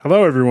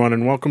Hello, everyone,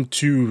 and welcome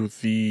to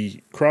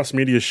the Cross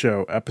Media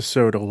Show,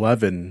 episode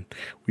 11.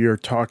 We are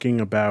talking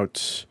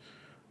about,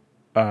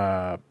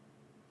 blah,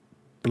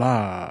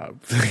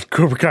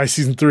 Cobra Kai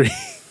Season 3.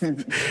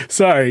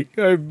 Sorry,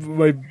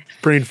 my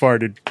brain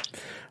farted.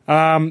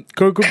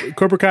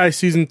 Cobra Kai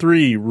Season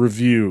 3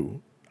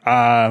 review.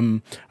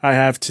 I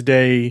have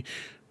today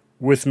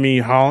with me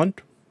Holland.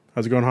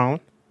 How's it going,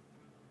 Holland?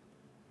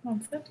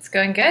 It's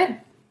going good. I'm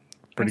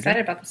Pretty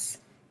excited good. about this.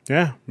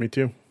 Yeah, me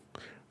too.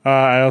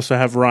 I also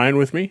have Ryan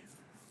with me.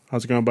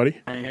 How's it going,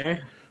 buddy?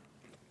 Hey,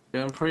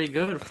 doing pretty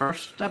good.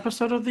 First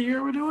episode of the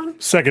year we're doing?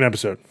 Second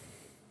episode.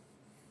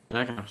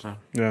 Second episode.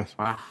 Yes.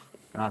 Wow.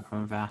 God,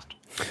 going fast.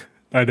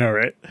 I know,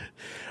 right?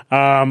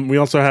 We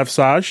also have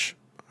Saj.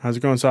 How's it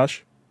going,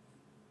 Saj?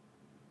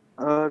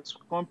 It's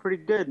going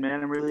pretty good,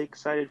 man. I'm really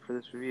excited for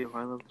this review.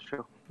 I love the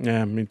show.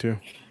 Yeah, me too.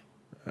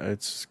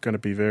 It's going to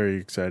be very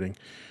exciting.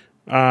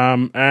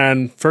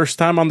 And first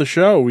time on the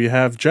show, we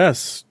have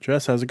Jess.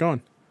 Jess, how's it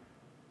going?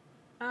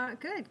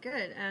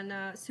 Good,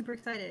 and super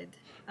excited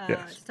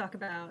Yes. to talk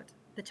about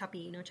the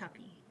Chappie, no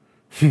Chappie.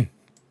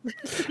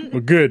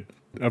 Well, good.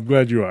 I'm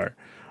glad you are.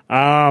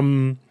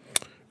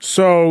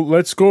 So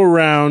let's go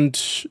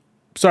around.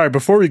 Sorry,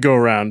 before we go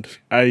around,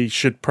 I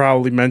should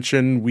probably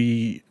mention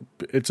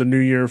it's a new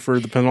year for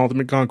the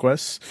Penultimate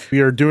Conquest.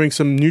 We are doing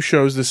some new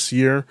shows this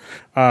year.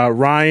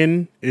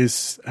 Ryan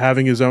is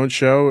having his own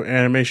show,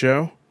 anime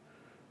show,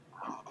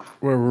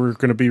 where we're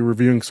going to be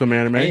reviewing some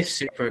anime. Hey,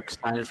 super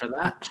excited for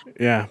that.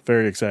 Yeah,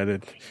 very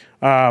excited.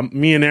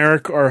 Me and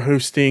Eric are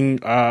hosting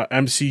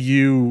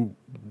MCU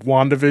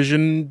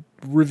WandaVision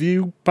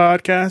review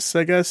podcasts,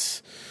 I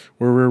guess,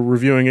 where we're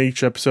reviewing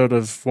each episode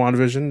of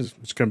WandaVision.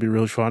 It's going to be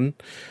really fun.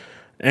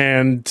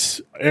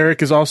 And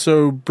Eric is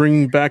also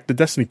bringing back the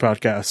Destiny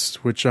podcast,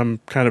 which I'm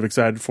kind of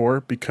excited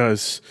for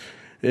because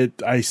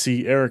I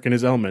see Eric in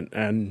his element,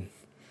 and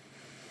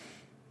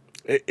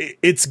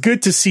it's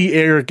good to see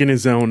Eric in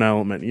his own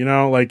element. You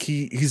know, like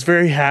he's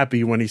very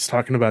happy when he's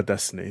talking about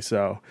Destiny.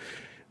 So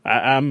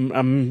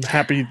I'm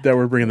happy that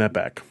we're bringing that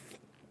back.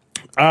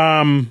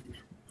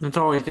 It's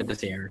always good to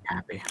see Eric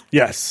happy.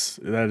 Yes,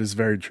 that is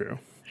very true.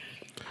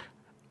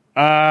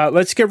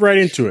 Let's get right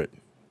into it.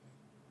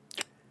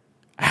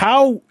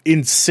 How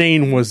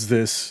insane was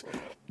this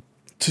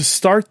to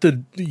start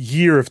the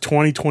year of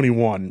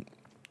 2021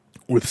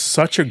 with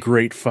such a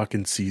great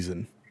fucking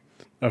season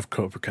of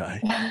Cobra Kai?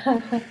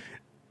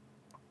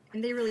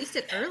 And they released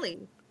it early.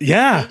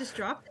 Yeah. They just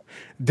dropped it.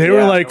 They were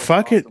Yeah, like, that was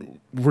fuck it. awesome.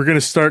 We're going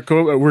to start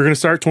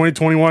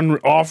 2021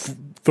 off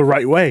the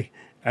right way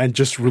and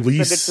just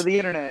release. Send it to the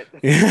internet.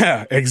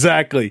 Yeah,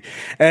 exactly.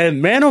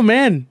 And man, oh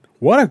man,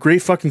 what a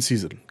great fucking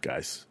season,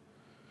 guys.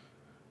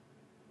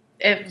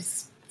 It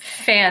was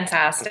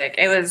fantastic.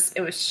 It was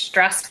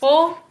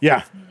stressful.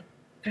 Yeah,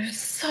 But it was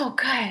so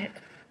good.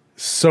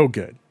 so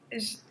good.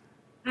 It's-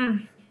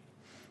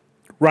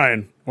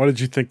 Ryan, what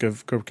did you think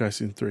of Cobra Kai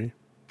Season 3?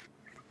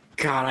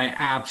 God, I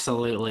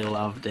absolutely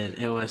loved it.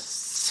 It was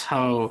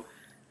so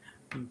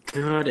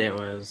good. It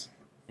was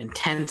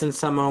intense in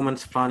some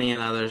moments, funny in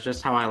others.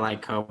 Just how I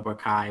like Cobra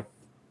Kai.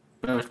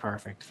 It was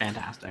perfect.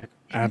 Fantastic.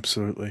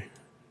 Absolutely.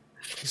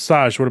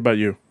 Saj, what about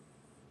you?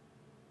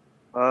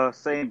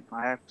 Same.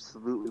 I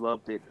absolutely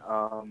loved it.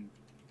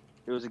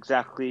 It was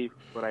exactly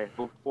what I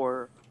hoped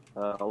for.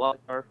 A lot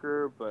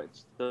darker, but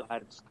still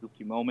had its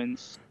goofy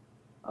moments.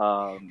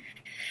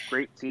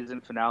 Great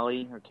season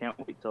finale. I can't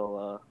wait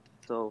till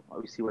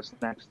we see what's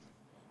next.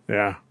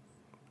 Yeah,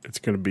 it's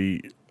going to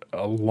be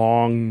a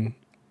long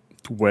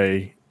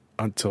way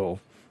until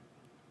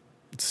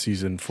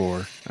season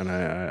 4, and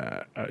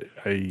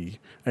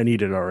I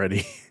need it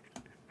already.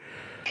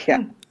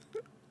 Yeah.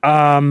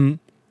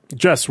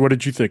 Jess, what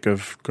did you think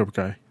of Cobra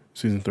Kai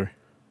Season 3?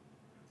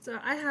 So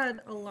I had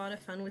a lot of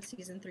fun with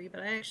season 3,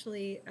 but I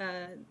actually,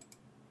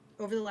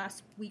 over the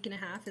last week and a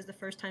half, is the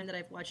first time that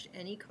I've watched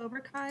any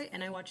Cobra Kai,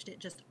 and I watched it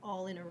just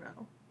all in a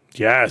row.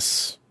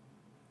 Yes.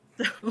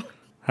 So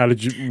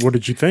What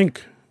did you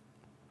think?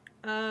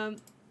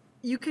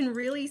 you can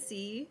really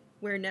see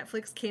where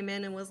Netflix came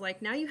in and was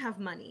like, now you have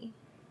money.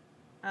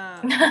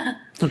 But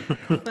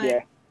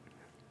Yeah.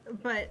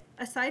 But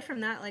aside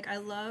from that, like I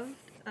loved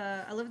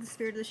the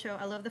spirit of the show.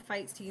 I love the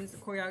fight scenes. The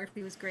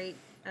choreography was great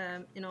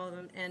in all of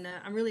them, and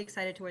I'm really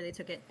excited to where they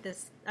took it.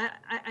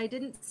 I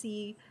didn't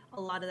see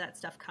a lot of that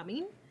stuff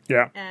coming,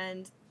 Yeah.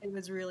 and it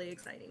was really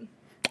exciting.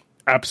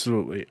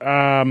 Absolutely.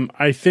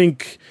 I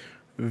think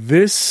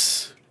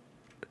this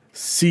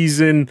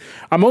season,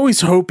 I'm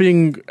always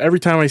hoping every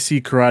time I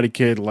see Karate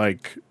Kid,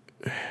 like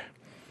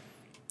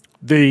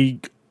they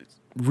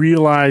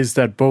realize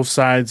that both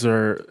sides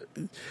are,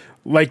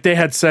 like they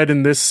had said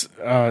in this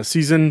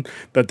season,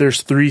 that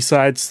there's 3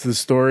 sides to the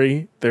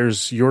story.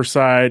 There's your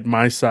side,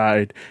 my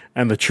side,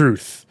 and the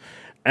truth.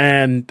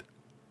 And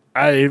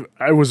I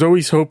was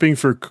always hoping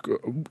for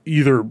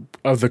either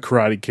of the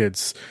Karate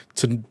Kids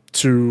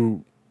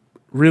to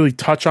really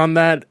touch on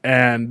that,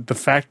 and the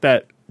fact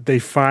that they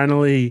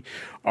finally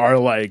are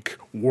like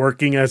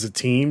working as a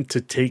team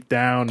to take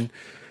down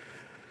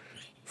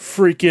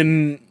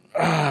freaking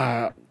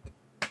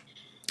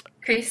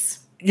Crease.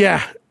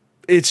 yeah,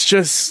 it's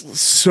just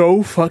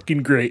so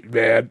fucking great,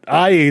 man.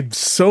 I am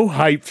so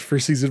hyped for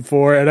season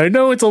 4, and I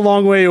know it's a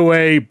long way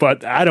away,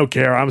 but I don't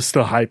care. I'm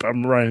still hype.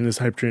 I'm riding this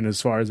hype train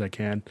as far as I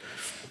can.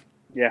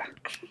 Yeah.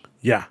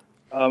 Yeah.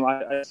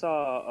 I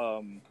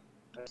saw.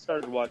 I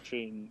started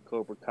watching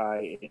Cobra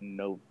Kai in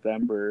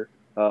November.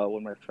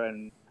 When my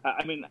friend.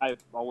 I mean,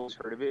 I've always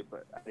heard of it,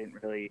 but I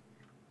didn't really.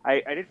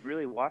 I didn't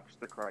really watch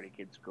the Karate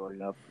Kids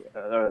growing up.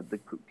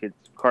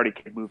 Karate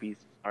Kid movies.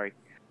 Sorry.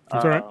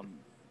 That's all right.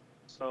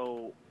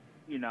 So,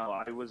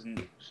 I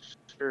wasn't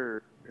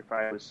sure if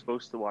I was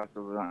supposed to watch it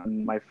or not.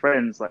 And my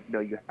friends like,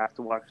 no, you have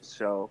to watch the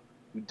show.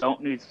 You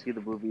don't need to see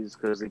the movies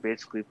because they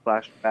basically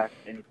flash back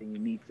anything you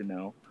need to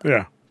know.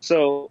 Yeah.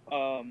 So,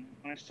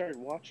 when I started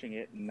watching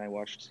it, and I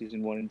watched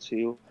season 1 and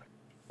 2,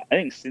 I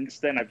think since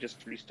then I've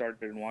just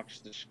restarted and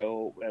watched the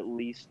show at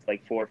least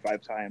like 4 or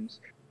 5 times.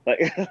 Like,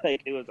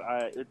 it was,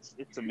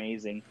 it's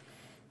amazing.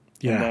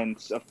 Yeah. And then,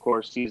 of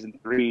course, season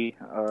 3.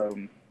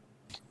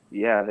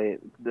 Yeah,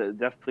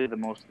 definitely the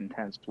most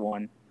intense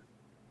one.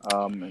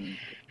 And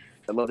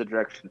I love the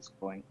direction it's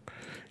going.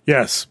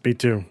 Yes, me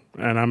too.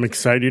 And I'm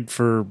excited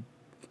for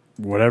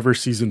whatever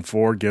season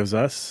 4 gives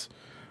us.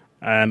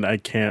 And I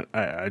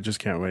just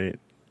can't wait.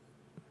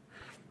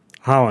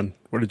 Holland,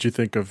 what did you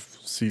think of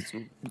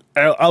season?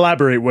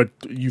 Elaborate what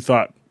you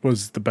thought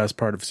was the best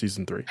part of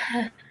season 3.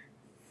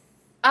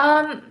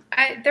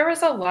 There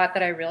was a lot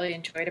that I really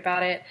enjoyed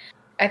about it.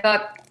 I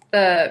thought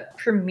the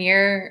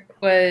premiere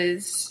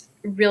was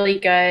really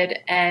good,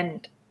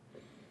 and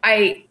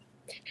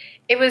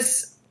it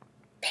was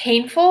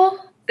painful.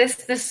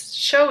 This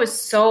show is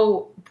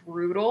so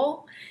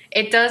brutal.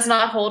 It does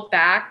not hold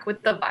back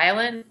with the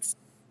violence,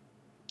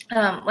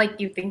 like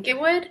you think it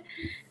would.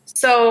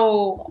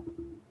 So,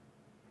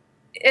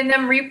 and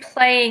then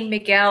replaying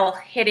Miguel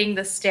hitting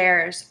the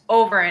stairs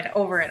over and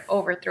over and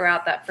over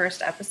throughout that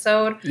first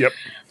episode. Yep.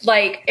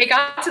 Like, it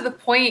got to the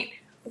point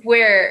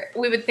where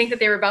we would think that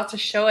they were about to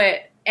show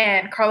it,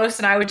 and Carlos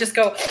and I would just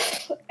go,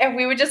 and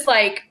we would just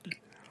like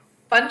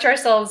bunch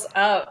ourselves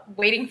up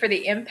waiting for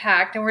the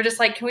impact. And we're just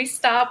like, can we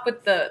stop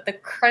with the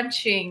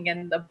crunching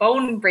and the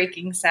bone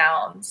breaking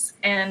sounds?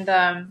 And,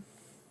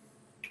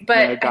 but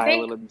I got I think,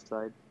 a little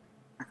inside.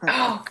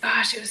 oh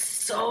gosh, it was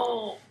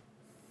so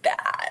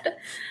bad.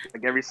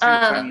 Like every single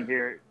time you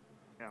hear it.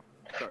 Yeah,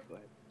 sorry, go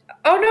ahead.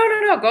 Oh,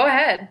 no, go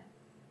ahead.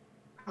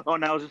 Oh,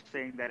 and I was just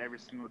saying that every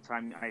single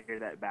time I hear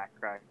that back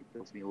cry, it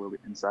feels me a little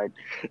bit inside.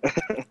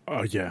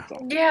 Oh, yeah.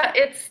 Yeah,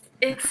 it's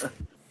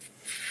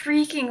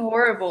freaking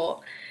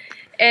horrible.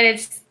 And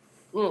it's,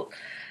 but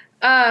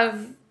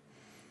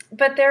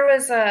there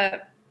was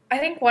I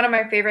think one of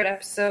my favorite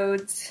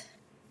episodes,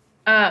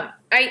 I'm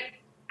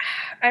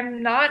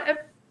not a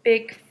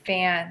big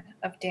fan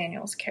of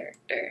Daniel's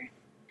character.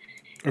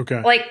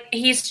 Okay. Like,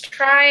 he's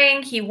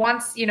trying, he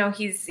wants, I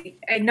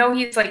know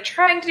he's like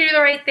trying to do the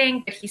right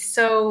thing, but he's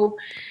so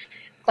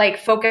like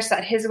focused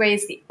that his way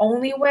is the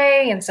only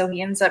way. And so he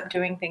ends up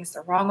doing things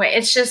the wrong way.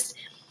 It's just,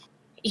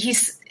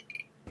 he's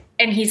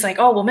like,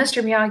 oh, well,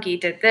 Mr. Miyagi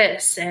did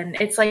this. And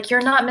it's like,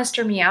 you're not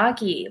Mr.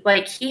 Miyagi.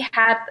 Like, he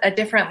had a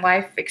different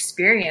life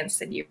experience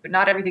than you, but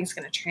not everything's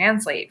going to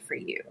translate for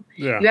you.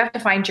 Yeah. You have to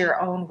find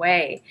your own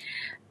way.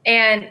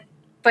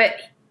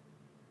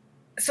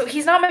 So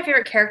he's not my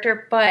favorite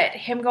character, but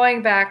him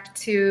going back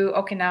to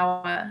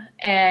Okinawa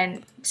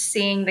and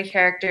seeing the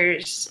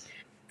characters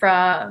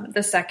from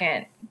the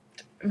second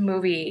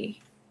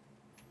movie,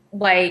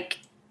 like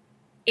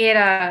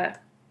it,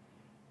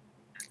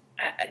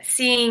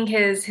 seeing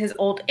his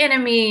old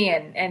enemy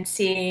and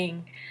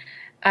seeing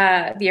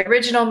the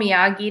original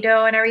Miyagi-Do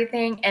and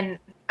everything, and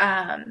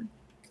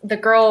the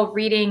girl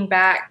reading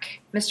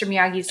back Mr.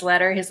 Miyagi's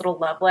letter, his little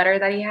love letter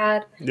that he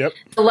had. Yep.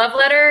 The love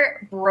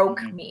letter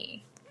broke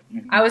me.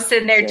 I was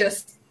sitting there Same.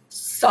 just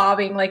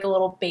sobbing like a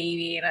little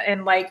baby,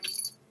 and like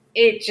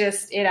it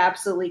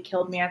absolutely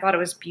killed me. I thought it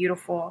was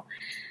beautiful.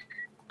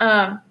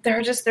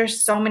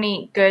 There's so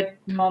many good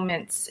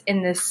moments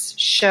in this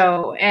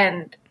show,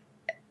 and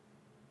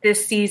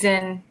this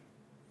season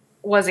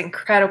was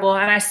incredible.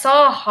 And I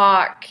saw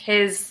Hawk,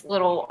 his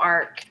little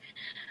arc.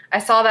 I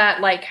saw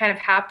that like kind of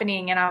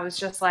happening, and I was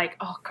just like,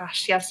 oh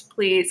gosh, yes,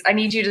 please. I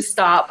need you to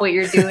stop what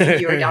you're doing.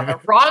 You are down the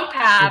wrong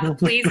path.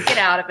 Please get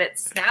out of it.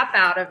 Snap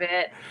out of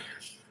it.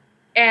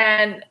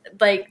 And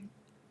like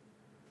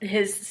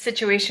his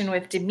situation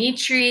with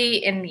Dimitri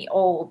in the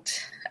old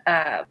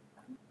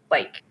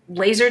like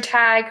laser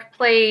tag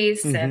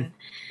place, and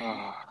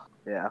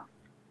yeah,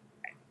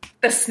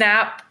 the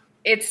snap,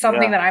 it's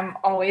something that I'm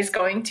always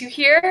going to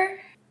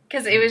hear,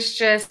 because it was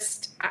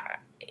just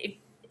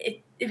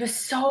it was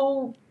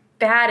so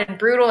bad and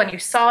brutal, and you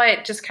saw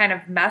it just kind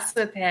of mess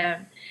with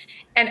him,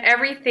 and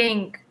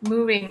everything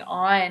moving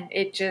on,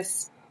 it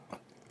just,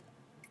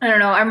 I don't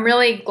know. I'm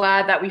really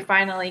glad that we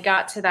finally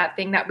got to that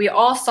thing that we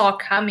all saw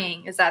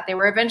coming, is that they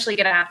were eventually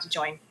going to have to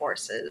join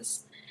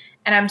forces.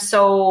 And I'm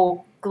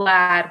so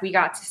glad we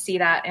got to see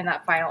that in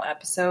that final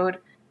episode.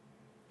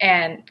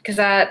 And because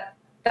that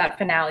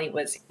finale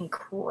was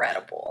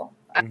incredible.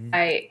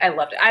 I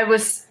loved it. I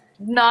was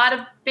not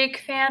a big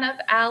fan of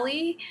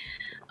Allie.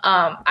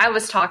 I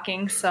was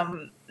talking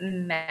some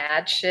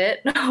mad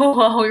shit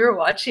while we were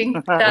watching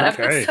that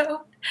Okay. episode.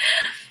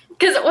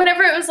 Because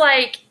whenever it was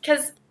like,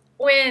 because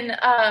when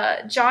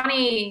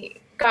Johnny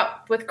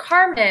got with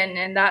Carmen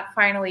and that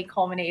finally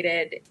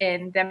culminated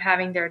in them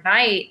having their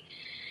night,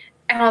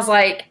 and I was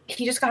like,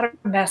 he just got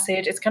a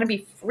message. It's going to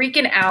be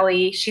freaking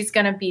Allie. She's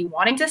going to be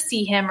wanting to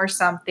see him or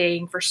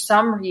something for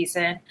some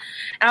reason. And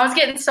I was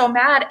getting so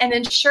mad. And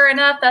then sure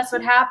enough, that's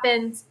what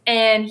happens.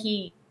 And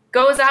he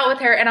goes out with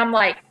her. And I'm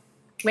like,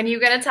 when are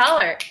you going to tell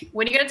her?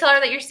 When are you going to tell her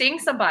that you're seeing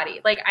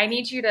somebody? Like, I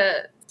need you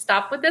to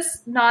stop with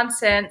this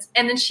nonsense.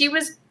 And then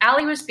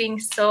Allie was being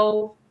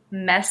so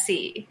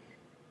messy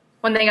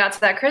when they got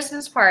to that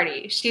Christmas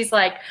party. She's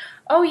like,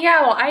 oh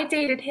yeah, well, I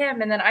dated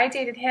him and then I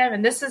dated him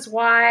and this is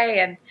why.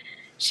 And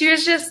she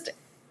was just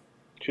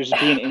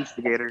being an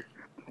instigator.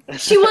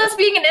 She was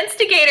being an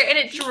instigator, and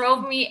it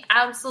drove me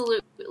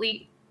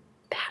absolutely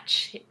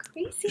batshit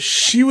crazy.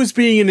 She was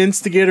being an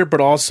instigator,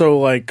 but also,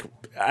 like,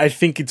 I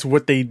think it's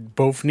what they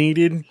both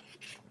needed,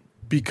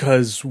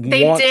 because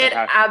they did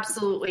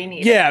absolutely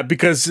need it.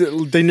 Because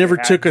they never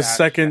took a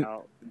second.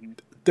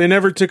 They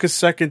never took a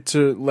second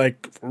to,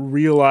 like,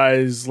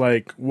 realize,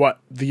 like, what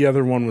the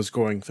other one was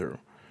going through.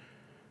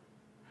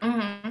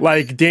 Mm-hmm.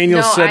 Like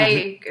Daniel said,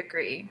 I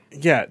agree.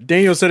 Yeah,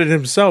 Daniel said it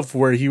himself,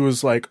 where he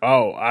was like,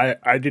 "Oh,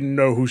 I didn't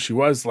know who she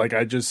was. Like,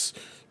 I just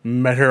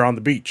met her on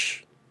the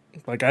beach.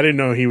 Like, I didn't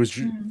know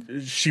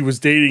she was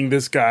dating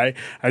this guy.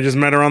 I just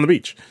met her on the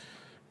beach."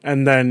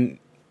 And then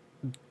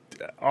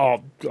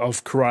all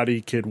of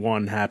Karate Kid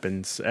 1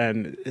 happens,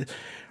 and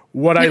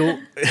what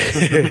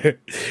I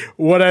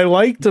what I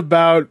liked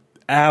about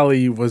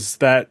Allie was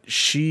that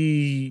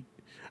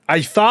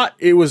I thought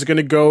it was going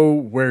to go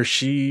where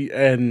she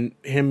and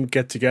him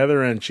get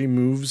together and she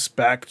moves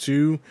back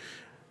to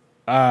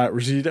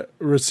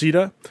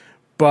Reseda,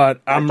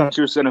 but I thought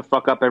she was going to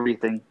fuck up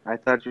everything.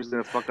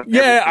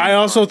 Yeah, I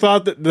also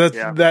thought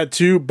that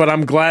too, but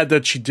I'm glad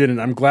that she didn't.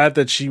 I'm glad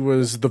that she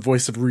was the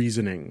voice of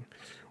reasoning,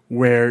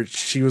 where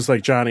she was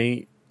like,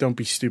 Johnny, don't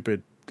be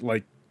stupid.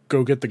 Like,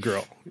 go get the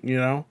girl, you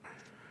know?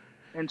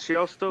 And she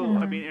also,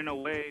 I mean, in a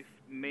way,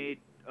 made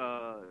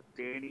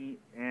Danny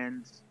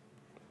and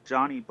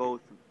Johnny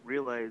both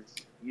realize,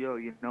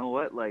 you know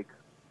what? Like,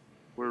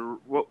 we're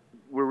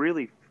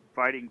really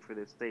fighting for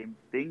the same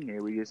thing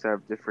here. We just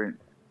have different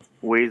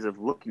ways of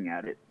looking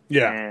at it.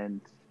 Yeah.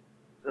 And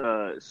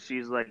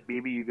she's like,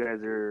 maybe you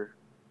guys are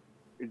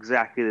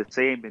exactly the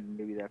same, and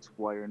maybe that's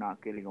why you're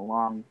not getting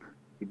along.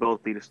 You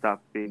both need to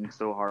stop being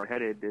so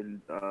hard-headed and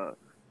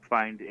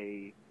find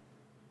a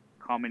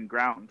common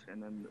ground.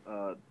 And then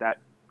that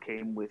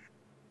came with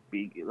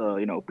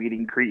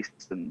beating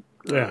Kreese and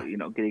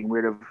getting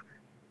rid of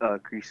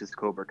Kreese's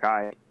Cobra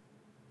Kai,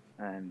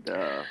 and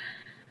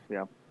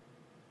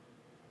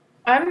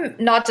I'm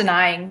not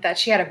denying that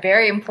she had a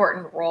very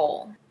important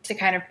role to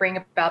kind of bring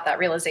about that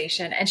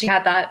realization, and she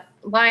had that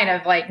line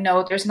of like,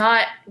 no, there's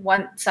not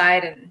one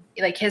side and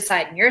like his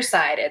side and your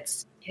side.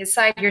 It's his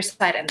side, your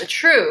side, and the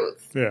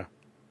truth. Yeah,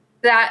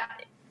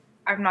 that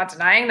I'm not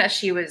denying that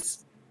she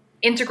was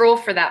integral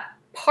for that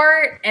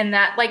part, and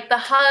that like the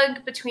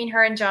hug between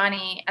her and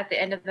Johnny at the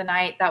end of the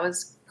night, that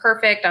was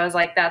perfect. I was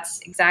like, that's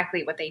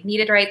exactly what they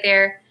needed right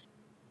there.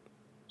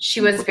 She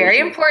was very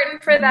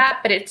important for that,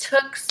 but it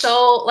took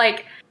so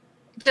like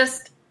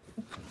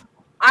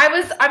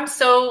I'm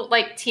so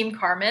like Team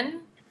Carmen,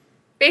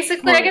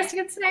 basically, I guess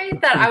you could say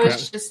that. I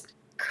was just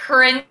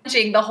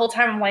cringing the whole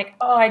time. I'm like,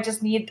 oh, I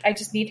just need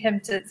him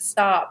to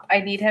stop. I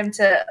need him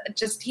to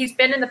he's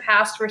been in the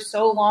past for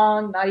so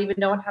long, not even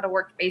knowing how to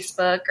work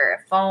Facebook or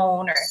a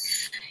phone or,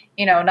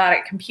 not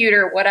a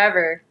computer,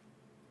 whatever.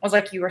 I was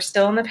like, you are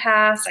still in the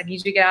past. I need you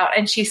to get out.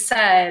 And she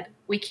said,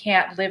 we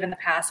can't live in the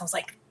past. I was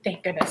like,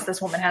 thank goodness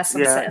this woman has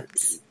some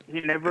sense.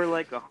 He never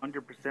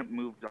 100%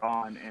 moved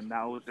on, and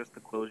that was just the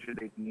closure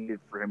they needed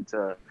for him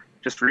to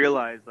just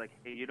realize, like,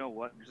 hey, you know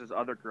what? There's this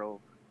other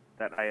girl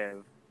that I'm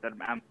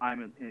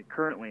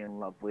currently in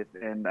love with,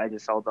 and I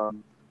just held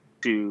on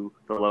to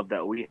the love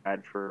that we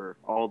had for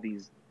all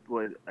these.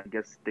 I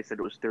guess they said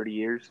it was 30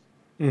 years.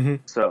 Mm-hmm.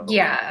 So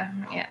yeah,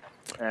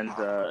 and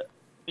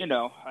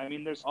I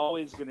mean, there's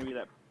always going to be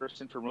that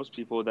person for most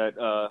people that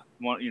the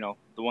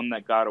one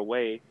that got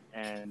away,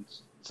 and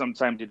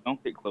sometimes you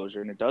don't get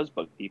closure, and it does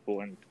bug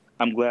people. And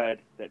I'm glad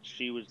that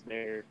she was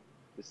there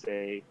to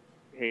say,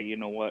 hey, you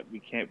know what? We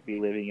can't be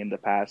living in the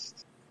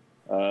past.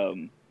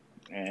 And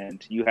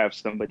you have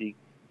somebody,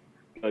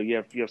 you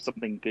have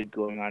something good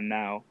going on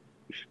now.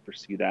 You should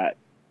pursue that.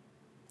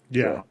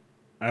 Yeah,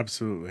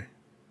 absolutely.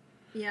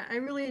 Yeah, I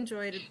really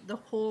enjoyed the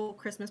whole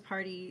Christmas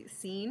party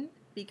scene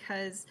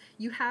because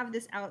you have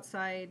this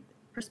outside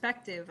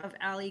perspective of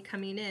Allie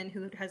coming in,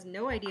 who has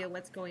no idea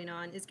what's going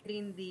on, is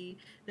getting the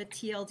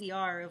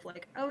TLDR of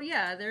like, oh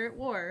yeah, they're at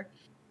war,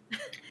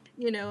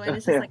 and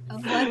it's just like,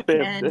 oh,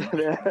 again,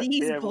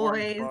 these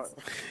boys.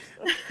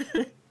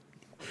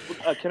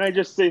 Can I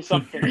just say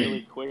something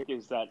really quick?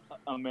 Is that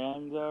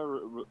Amanda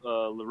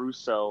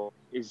LaRusso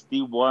is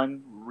the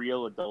one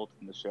real adult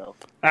in the show.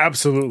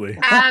 Absolutely.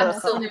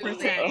 Absolutely.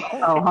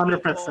 Oh,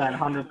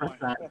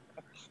 100%.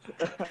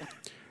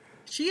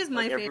 She is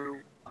my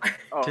favorite.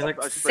 She's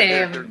like, she's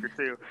same. my favorite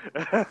character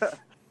too.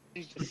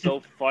 She's just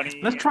so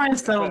funny. let's try and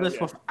settle this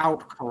Yeah.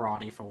 without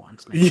karate for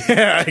once. Maybe.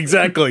 Yeah,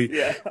 exactly.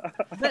 Yeah.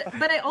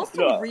 But I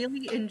also No.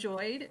 really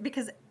enjoyed,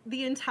 because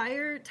the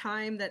entire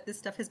time that this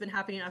stuff has been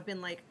happening, I've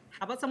been like,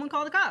 how about someone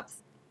call the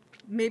cops?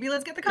 Maybe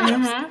let's get the cops.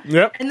 Mhm.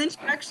 Yep. And then she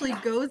actually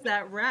goes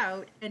that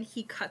route, and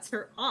he cuts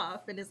her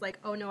off and is like,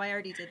 oh no, I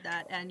already did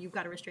that, and you've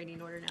got a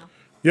restraining order now.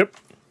 Yep.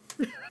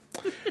 And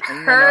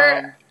then,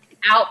 Her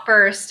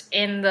outburst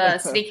in the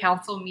city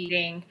council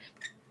meeting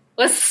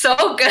was so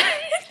good.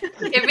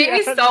 It made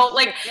me so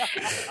like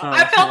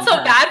I felt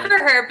so bad for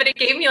her, but it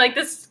gave me like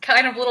this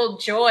kind of little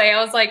joy.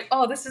 I was like,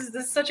 oh, this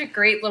is such a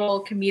great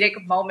little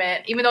comedic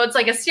moment, even though it's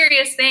like a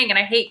serious thing, and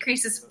I hate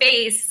Crease's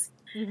face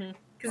Mm-hmm.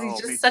 because Oh,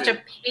 he's me just such too.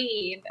 a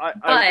pain.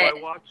 I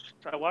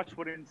watched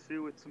what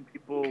ensued with some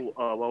people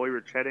while we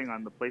were chatting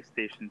on the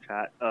PlayStation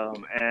chat,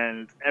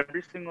 and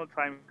every single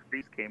time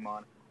Crease came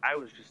on, I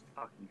was just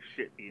talking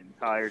shit the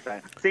entire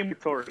time. Same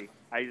with Tori.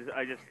 I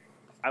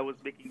was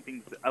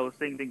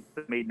saying things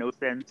that made no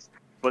sense,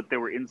 but they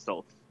were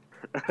insults.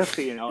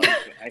 You know,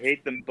 I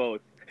hate them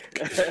both.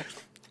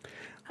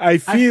 I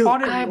feel.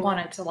 I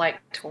wanted to like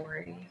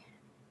Tori.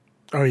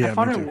 Oh yeah. I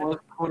thought Me it too. was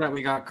cool that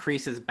we got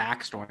Crease's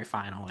backstory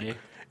finally.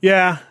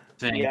 Yeah.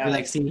 Yeah. We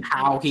like seeing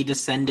how he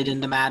descended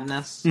into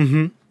madness.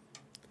 Mm-hmm.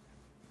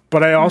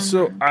 But I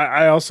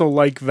also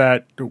like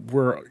that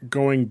we're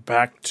going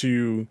back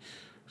to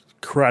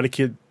Karate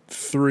Kid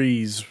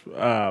 3's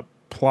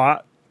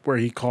plot, where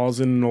he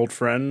calls in an old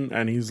friend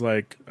and he's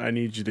like, I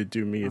need you to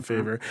do me a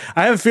favor.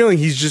 I have a feeling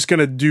he's just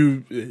going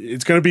to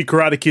it's going to be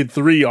Karate Kid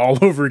 3 all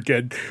over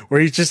again,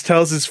 where he just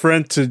tells his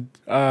friend to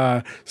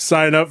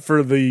sign up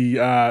for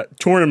the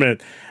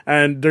tournament.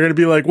 And they're going to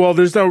be like, well,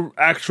 there's no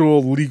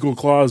actual legal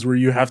clause where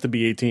you have to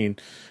be 18.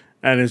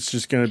 And it's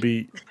just going to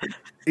be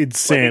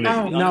insanity.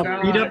 Oh, No,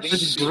 God. beat up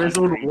this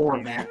grizzled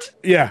war vet.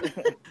 Yeah.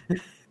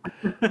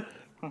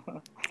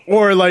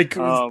 Or like,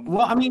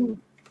 Well, I mean,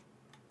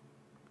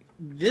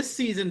 this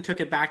season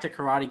took it back to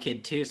Karate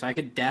Kid 2, so I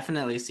could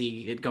definitely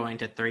see it going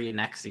to 3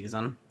 next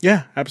season.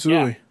 yeah,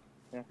 absolutely.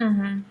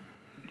 Mm-hmm.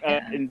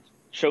 And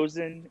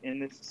Chosen in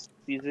this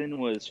season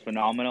was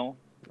phenomenal.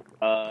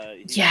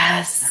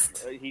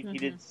 Yes. He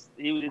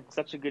did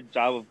such a good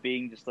job of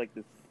being just like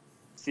this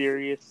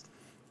serious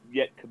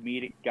yet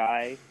comedic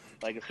guy.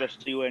 Like,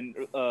 especially when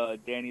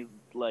Danny's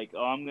like,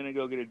 "Oh, I'm gonna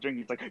go get a drink."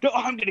 He's like, "No,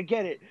 I'm gonna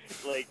get it!"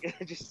 Like,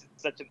 just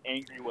such an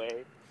angry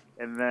way.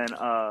 And then,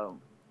 and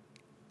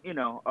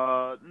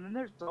then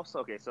there's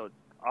also so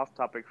off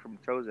topic from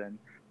Chosen.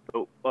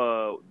 But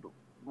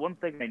one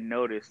thing I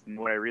noticed and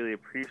what I really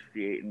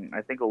appreciate, and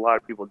I think a lot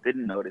of people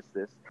didn't notice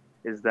this,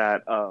 is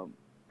that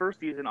first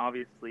season,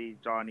 obviously,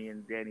 Johnny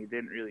and Danny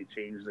didn't really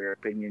change their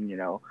opinion.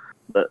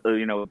 But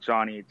with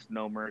Johnny, it's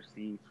no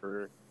mercy.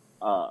 For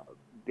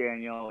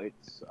Daniel,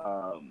 it's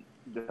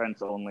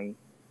defense only.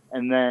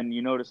 And then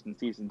you notice in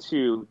season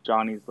 2,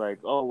 Johnny's like,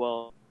 "Oh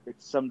well,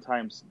 it's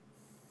sometimes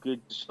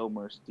good to show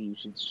mercy. You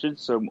should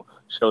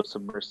show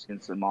some mercy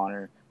and some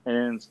honor." And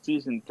in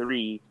season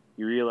 3,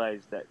 you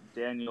realize that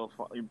Daniel,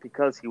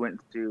 because he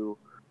went to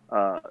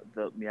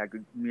the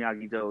Miyagi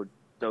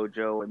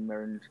dojo and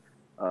learned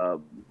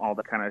all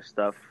that kind of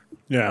stuff.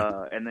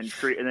 Yeah. And then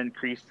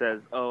Kreese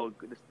says, "Oh,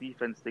 this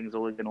defense thing's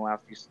only going to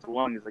last you so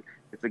long." He's like,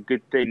 "It's a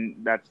good thing.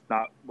 That's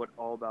not what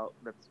all about.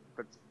 That's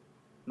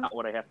not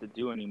what I have to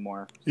do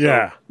anymore." So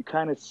Yeah. you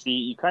kind of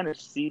see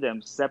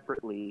them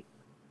separately,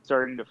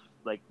 starting to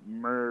like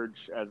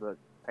merge as a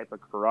type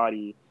of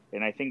karate,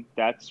 and I think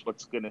that's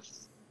what's going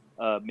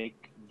to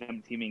make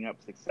them teaming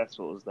up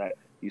successful. Is that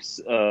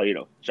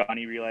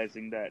Johnny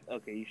realizing that,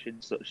 okay, you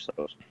should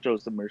show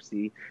some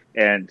mercy,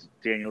 and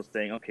Daniel's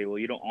saying, okay, well,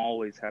 you don't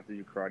always have to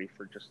do karate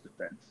for just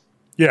defense.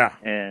 Yeah.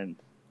 And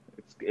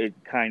it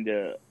kind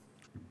of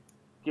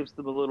gives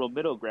them a little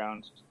middle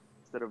ground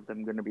instead of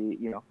them going to be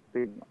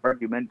being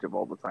argumentative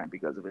all the time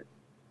because of it.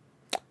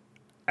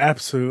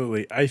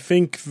 Absolutely. I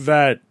think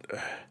that,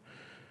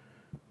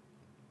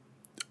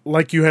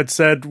 like you had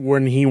said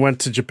when he went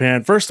to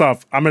Japan, first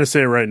off, I'm going to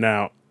say it right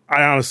now,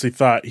 I honestly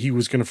thought he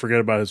was going to forget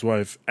about his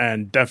wife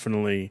and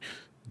definitely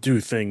do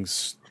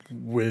things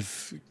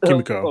with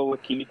Kimiko. Oh,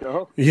 with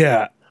Kimiko?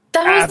 Yeah.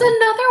 That was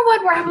another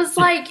one where I was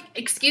like,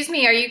 excuse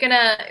me, are you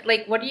gonna,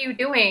 like, what are you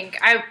doing?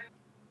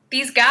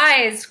 These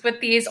guys with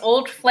these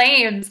old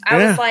flames, I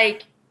was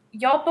like,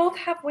 y'all both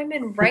have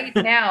women right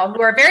now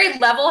who are very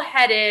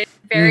level-headed,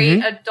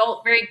 very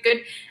adult, very good.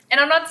 And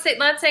I'm not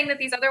saying that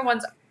these other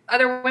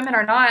women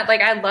are not.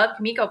 Like, I love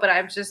Kimiko, but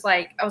I was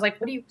like,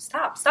 what do you,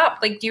 stop.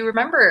 Like, do you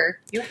remember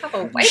you have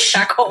a wife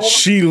back home?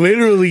 She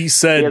literally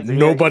said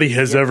nobody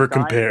has ever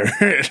time.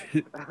 compared.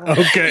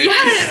 Okay.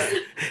 Yes.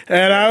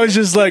 And I was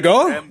just like,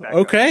 oh,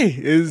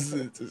 okay,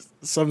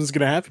 something's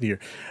going to happen here.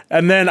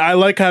 And then I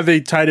like how they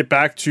tied it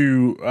back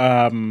to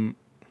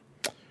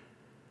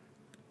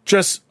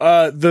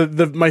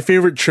my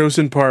favorite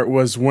Chosen part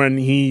was when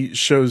he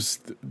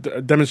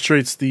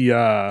demonstrates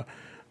the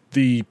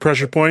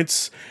pressure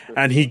points,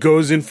 and he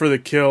goes in for the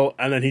kill,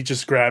 and then he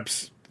just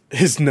grabs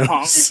his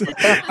nose.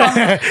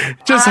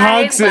 Just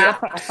I honks it.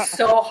 laughed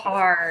so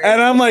hard.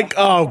 And I'm like,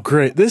 oh,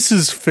 great. This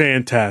is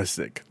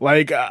fantastic.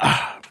 Like,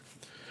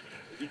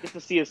 You get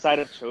to see a side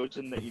of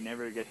Chosen that you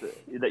never got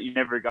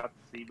to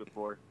see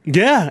before.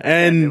 yeah. It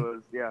And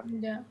was Yeah.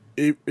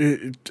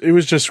 it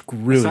was just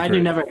really Side great.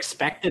 you never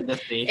expected to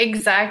see.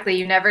 Exactly.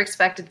 You never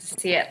expected to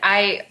see it.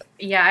 I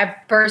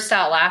burst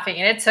out laughing,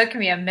 and it took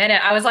me a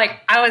minute. I was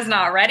like, I was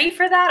not ready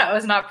for that. I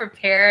was not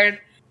prepared.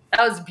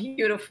 That was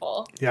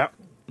beautiful. Yeah.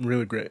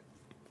 Really great.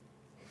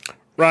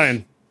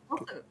 Ryan.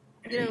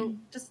 Also,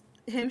 just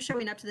him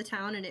showing up to the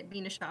town and it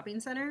being a shopping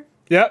center,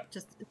 Yep.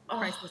 just a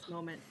priceless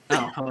moment.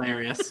 Oh,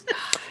 hilarious.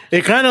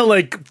 It kind of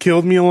like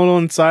killed me a little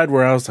inside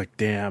where I was like,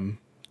 damn.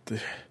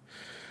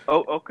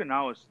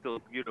 Okinawa is still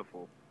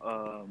beautiful.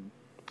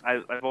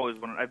 I've always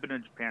wanted. I've been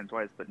in Japan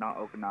twice, but not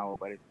Okinawa.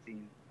 But I've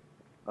seen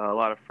a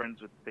lot of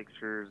friends with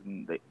pictures,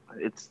 and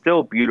it's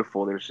still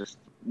beautiful. There's just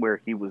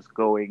where he was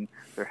going.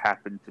 There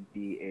happened to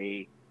be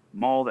a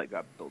mall that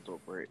got built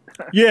over it.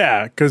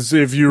 Yeah, because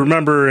if you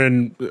remember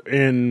in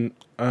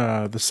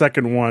the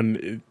second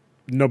one,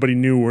 nobody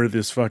knew where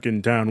this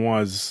fucking town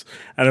was,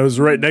 and it was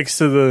right next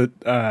to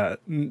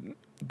the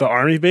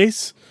army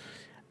base.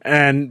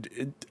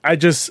 And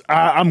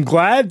I'm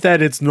glad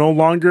that it's no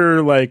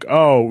longer like,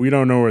 oh, we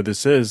don't know where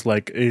this is.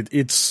 Like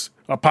it's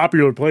a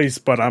popular place,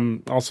 but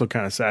I'm also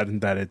kind of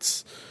saddened that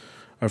it's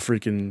a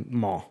freaking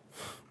mall.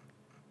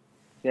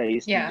 Yeah, it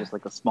used to be just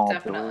like a small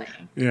Definitely. village.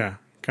 Yeah,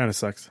 kind of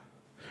sucks.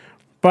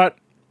 But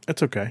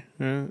it's okay.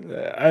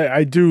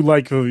 I do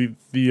like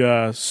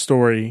the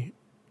story,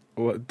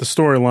 the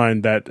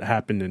storyline that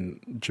happened in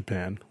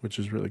Japan, which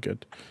is really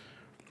good.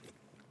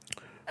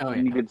 Oh,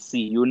 And you yeah. could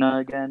see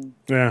Yuna again.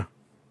 Yeah,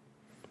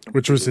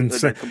 which was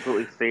insane.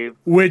 Completely saved.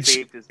 Which,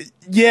 saved his,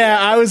 yeah,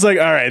 I was like,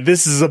 all right,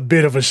 this is a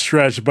bit of a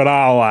stretch, but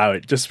I'll allow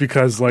it just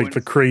because, like,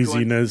 the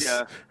craziness.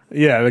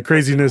 Yeah, the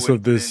craziness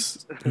of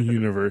this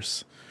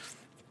universe.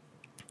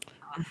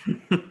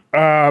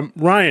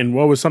 Ryan,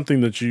 what was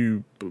something that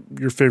your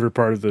favorite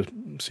part of the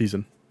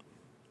season?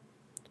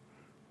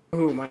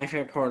 Ooh, my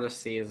favorite part of the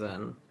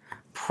season.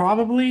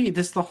 Probably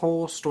just the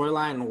whole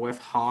storyline with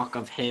Hawk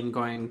of him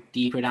going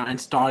deeper down and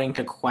starting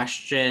to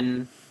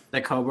question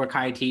the Cobra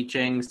Kai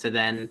teachings to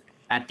then,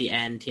 at the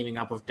end, teaming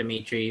up with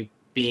Dimitri,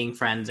 being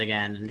friends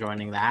again and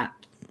joining that.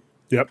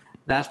 Yep.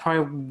 That's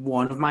probably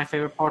one of my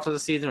favorite parts of the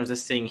season, was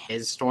just seeing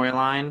his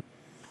storyline.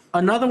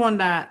 Another one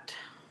that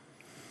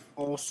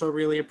also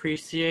really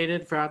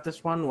appreciated throughout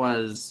this one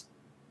was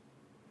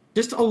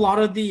just a lot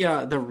of the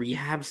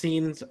rehab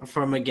scenes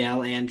for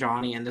Miguel and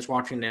Johnny, and just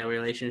watching their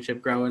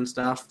relationship grow and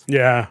stuff.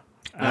 Yeah,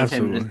 Of him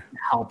absolutely. just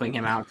helping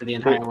him out for the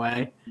entire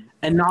way,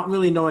 and not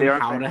really knowing They are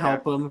how to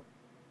help him.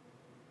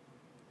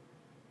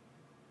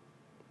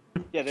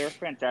 Yeah, they were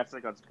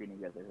fantastic on screen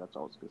together. That's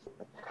all I was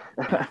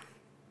going to say.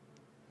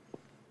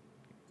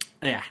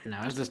 Yeah, no,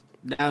 it was just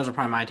that was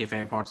probably my two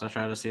favorite parts of the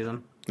show this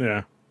season,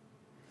 Yeah.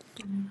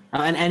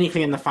 and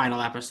anything in the final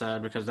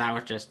episode, because that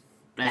was just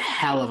a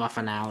hell of a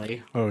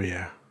finale. Oh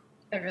yeah.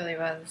 It really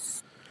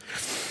was.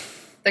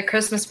 The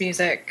Christmas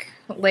music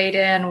laid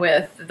in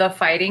with the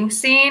fighting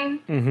scene.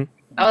 Mm-hmm.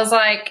 I was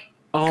like,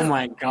 Oh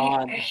my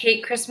god! I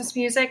hate Christmas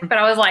music, but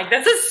I was like,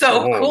 this is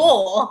so Whoa.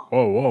 cool.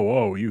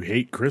 Whoa! You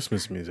hate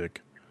Christmas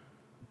music.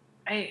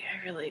 I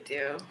really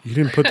do. You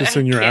didn't put this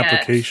in your Can't.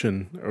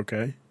 application,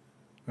 okay?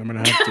 I'm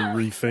gonna have to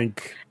rethink.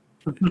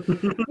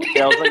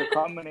 Yeah, it was like a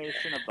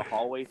combination of the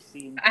hallway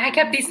scene. I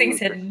kept these things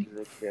hidden.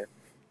 Yeah.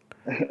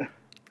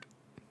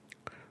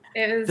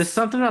 It was There's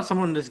something about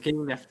someone just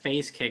getting their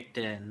face kicked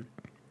in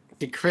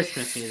to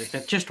Christmas music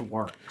that just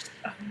works.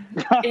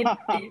 it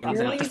That's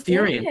really the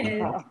theory.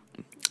 did.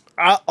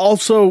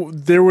 Also,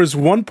 there was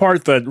one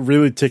part that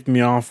really ticked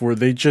me off where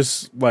they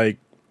just like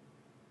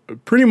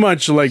pretty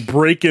much like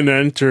break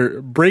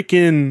into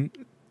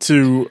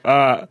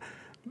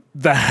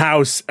the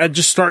house and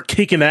just start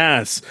kicking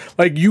ass.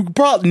 Like, you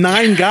brought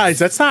 9 guys.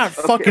 That's not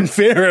fucking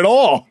fair at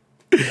all.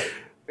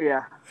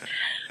 Yeah.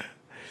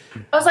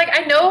 I was like,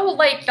 I know,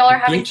 like, y'all are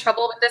having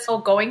trouble with this whole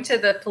going to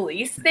the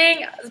police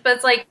thing, but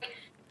it's like,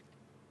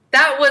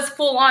 that was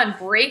full on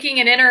breaking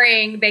and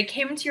entering. They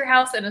came into your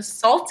house and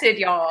assaulted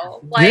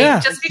y'all. Like,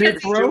 Yeah. just They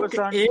because broke She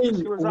was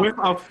in on- with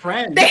a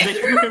friend. They- They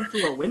threw him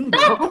through a window.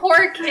 that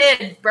poor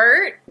kid,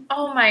 Bert.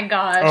 Oh my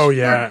gosh. Oh,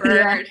 yeah. Poor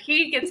Bert.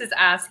 He gets his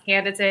ass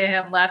handed to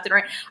him left and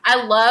right.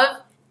 I love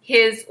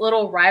his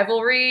little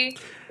rivalry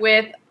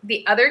with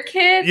the other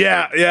kid.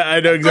 Yeah, I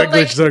know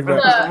exactly what you're talking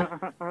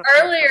about.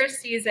 Earlier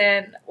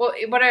season, well,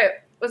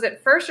 was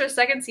it first or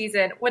second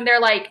season, when they're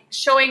like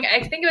showing, I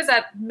think it was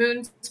at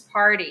Moon's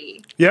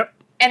party, Yep.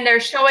 and they're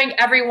showing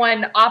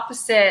everyone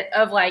opposite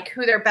of like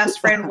who their best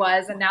friend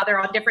was, and now they're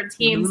on different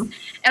teams.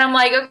 And I'm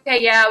like, okay,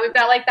 yeah, we've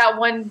got like that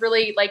one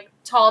really like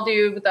tall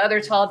dude with the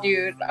other tall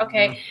dude.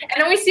 Okay. And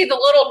then we see the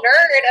little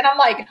nerd, and I'm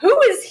like, who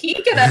is he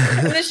gonna?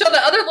 And then show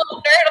the other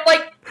little nerd. I'm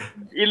like,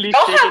 Illy's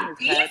y'all shaking have his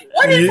beef? head.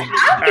 What is Yeah,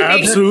 happening?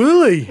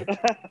 Absolutely.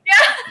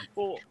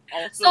 Well,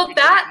 also, So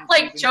because that in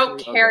like season joke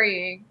 2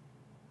 carrying.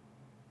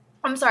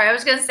 I'm sorry, I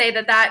was gonna say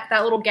that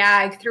little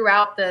gag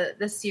throughout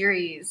the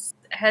series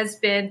has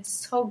been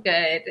so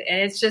good,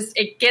 and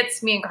it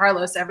gets me and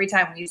Carlos every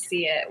time we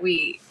see it.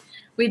 We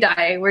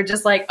die. We're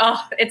just like,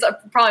 oh, it's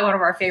probably one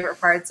of our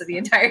favorite parts of the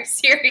entire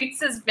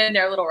series has been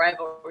their little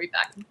rivalry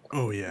back and forth.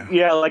 Oh yeah.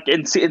 Yeah, like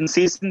in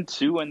season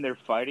 2 when they're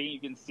fighting, you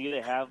can see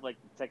they have like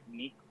the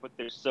technique, but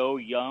they're so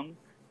young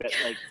that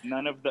like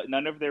none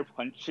of their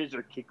punches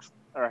or kicks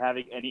are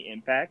having any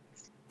impact.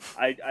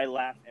 I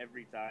laugh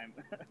every time.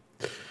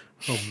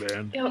 Oh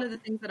man. One of the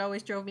things that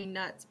always drove me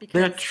nuts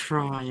They're because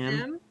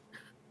trying.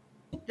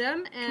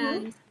 them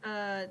and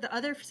the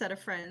other set of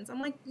friends, I'm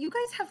like, you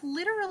guys have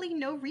literally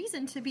no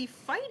reason to be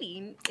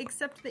fighting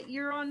except that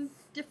you're on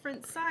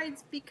different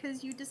sides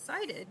because you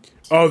decided.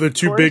 Oh, the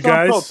two big Tori's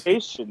on guys.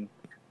 probation.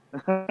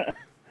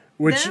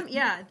 Which Them,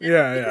 yeah,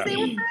 yeah. because they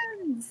were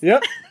friends.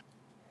 Yep.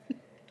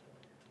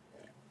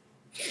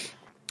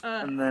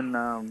 And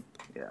then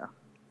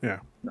Yeah.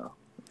 no,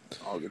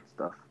 all good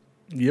stuff.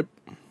 Yep.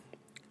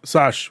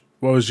 Sash,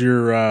 what was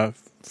your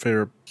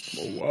favorite?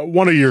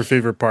 One of your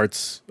favorite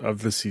parts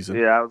of the season?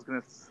 Yeah, I was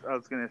gonna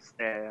say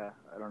I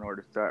don't know where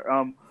to start.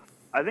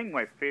 I think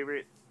my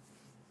favorite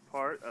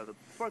part, the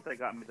part that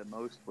got me the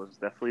most was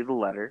definitely the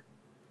letter.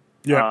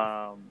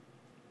 Yeah.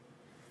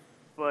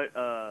 But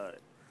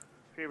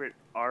favorite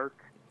arc,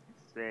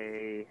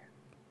 say,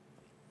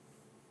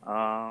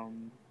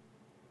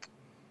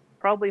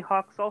 probably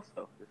Hawks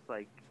also. It's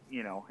like,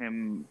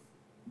 him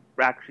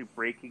actually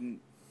breaking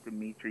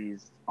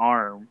Dimitri's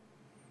arm,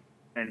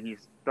 and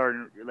he's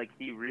starting, like,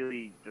 he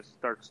really just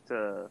starts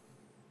to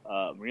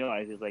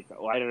realize, he's like,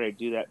 why did I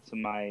do that to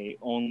my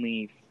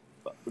only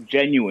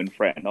genuine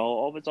friend?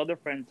 All of his other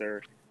friends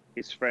are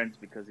his friends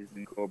because he's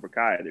in Cobra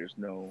Kai. There's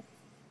no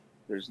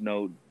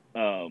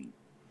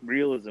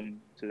realism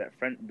to that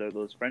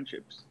those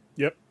friendships.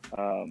 Yep.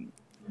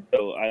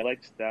 So I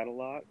liked that a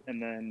lot.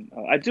 And then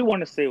I do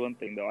want to say one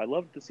thing though. I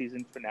loved the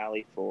season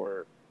finale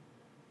for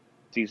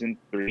season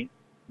 3,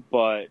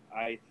 but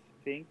I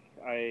think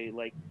I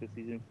liked the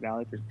season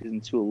finale for season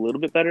 2 a little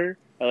bit better.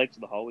 I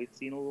liked the hallway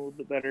scene a little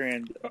bit better,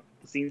 and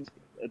the scenes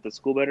at the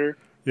school better.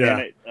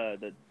 Yeah. And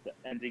the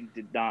ending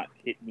did not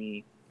hit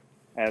me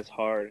as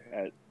hard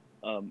as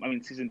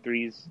season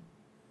 3's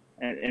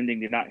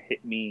ending did not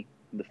hit me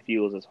in the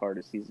feels as hard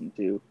as season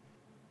 2.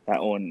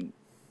 That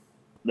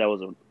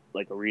was a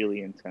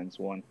really intense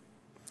one.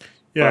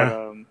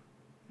 Yeah.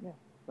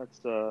 But, that's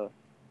to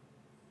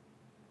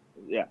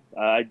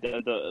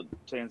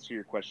answer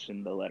your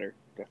question, the letter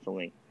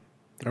definitely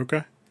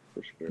Okay.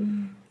 for sure.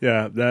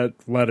 Yeah, that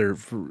letter.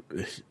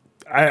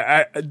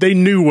 They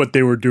knew what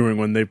they were doing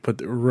when they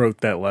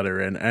wrote that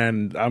letter in,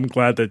 and I'm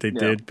glad that they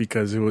did,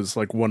 because it was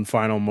like one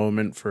final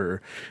moment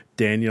for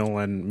Daniel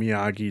and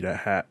Miyagi to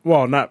have.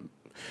 Well, not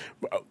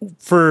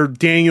for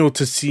Daniel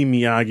to see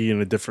Miyagi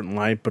in a different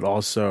light, but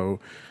also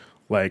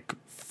like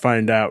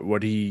find out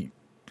what he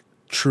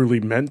truly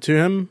meant to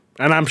him.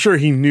 And I'm sure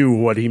he knew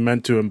what he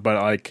meant to him,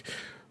 but like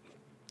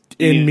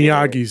in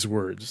Miyagi's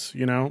words,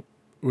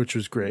 which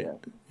was great.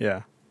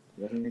 Yeah.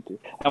 I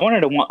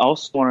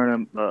also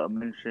wanted to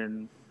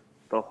mention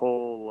the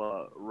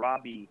whole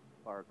Robbie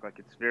arc. Like,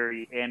 it's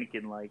very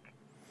Anakin-like,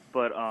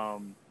 but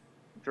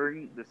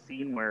during the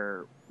scene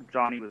where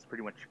Johnny was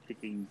pretty much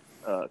kicking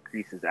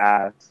Kreese's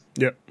ass,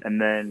 Yep. and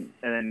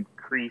then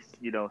Kreese,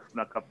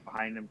 snuck up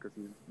behind him because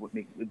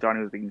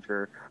Johnny was making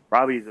sure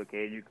Robbie's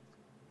okay, and you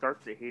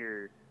start to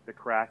hear the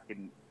crack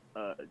in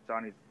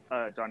Johnny's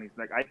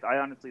neck. I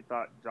honestly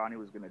thought Johnny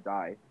was gonna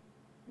die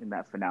in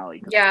that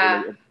finale.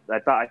 Yeah. I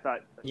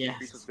thought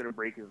Yes. Kreese was gonna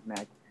break his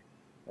neck,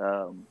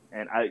 and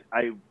I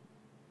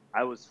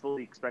was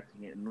fully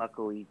expecting it, and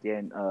luckily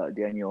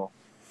Daniel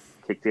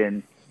kicked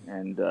in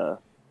and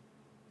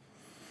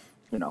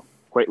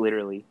quite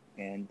literally,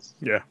 and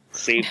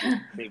saved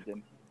him.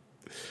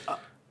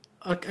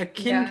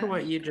 Akin to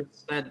what you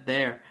just said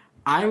there,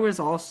 I was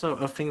also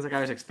of things like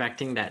I was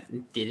expecting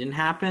that didn't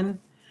happen.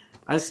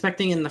 I was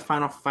expecting in the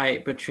final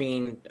fight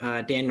between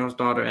Daniel's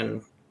daughter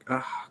and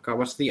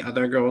what's the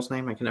other girl's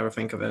name? I can never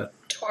think of it.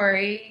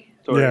 Tori.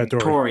 Yeah,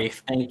 Tori.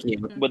 Thank you.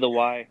 With a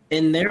Y.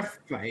 In their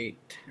fight,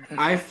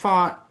 I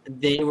thought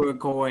she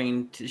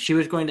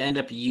was going to end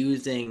up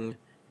using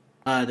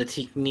the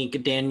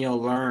technique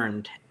Daniel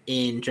learned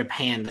in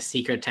Japan, the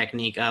secret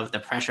technique of the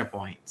pressure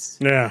points.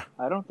 Yeah.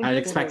 I don't think I was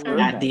expecting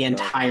that the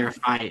entire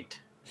fight.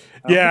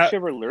 I don't think she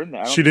ever learned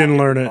that. She didn't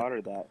learn it.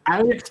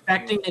 I was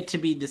expecting it to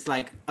be just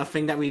like a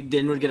thing that we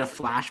then would get a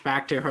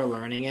flashback to her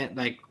learning it,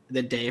 like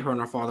the day her and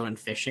her father went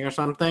fishing or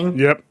something.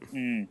 Yep.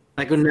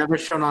 Like it was never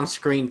shown on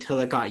screen till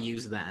it got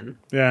used then.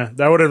 Yeah,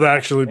 that would have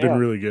actually been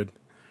really good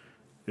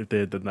if they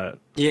had done that.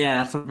 Yeah,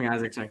 that's something I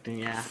was expecting,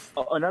 yeah.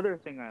 Another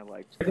thing I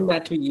liked. I think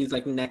that to be used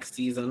like next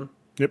season.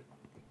 Yep.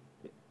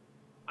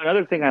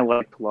 Another thing I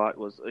liked a lot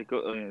was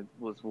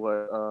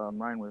what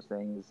Ryan was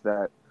saying, is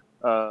that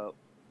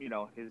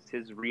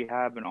his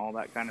rehab and all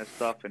that kind of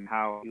stuff, and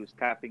how he was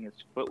tapping his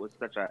foot was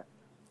such a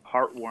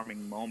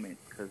heartwarming moment,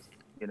 because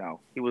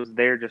he was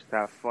there just to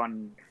have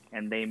fun,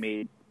 and they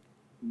made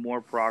more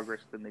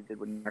progress than they did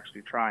when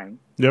actually trying.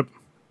 Yep.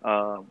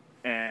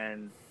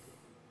 And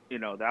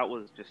that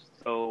was just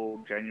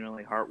so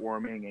genuinely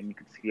heartwarming, and you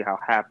could see how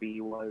happy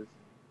he was.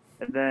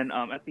 And then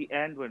at the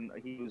end, when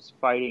he was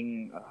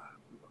fighting, I'm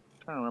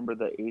trying to remember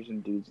the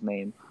Asian dude's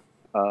name.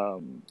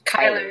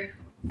 Kyler.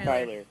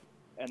 Kyler.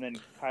 And then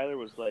Kyler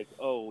was like,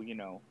 "Oh,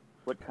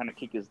 what kind of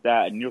kick is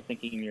that?" And you're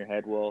thinking in your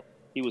head, well,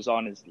 he was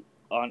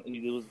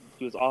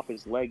he was off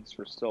his legs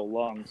for so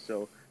long,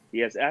 so he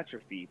has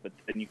atrophy. But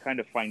then you kind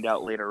of find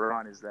out later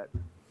on is that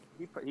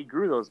he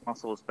grew those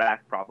muscles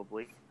back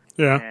probably.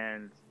 Yeah.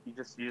 And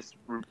as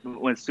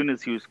soon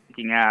as he was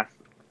kicking ass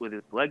with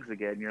his legs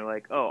again, you're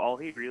like, oh, all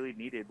he really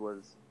needed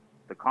was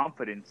the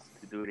confidence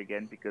to do it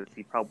again, because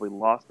he probably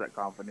lost that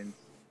confidence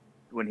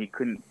when he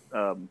couldn't,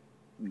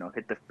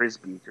 hit the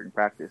frisbee during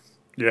practice.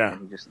 Yeah.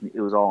 And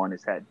it was all in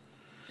his head.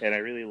 And I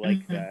really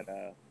like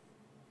that.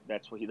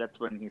 That's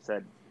when he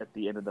said at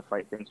the end of the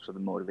fight, "Thanks for the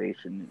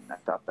motivation." And I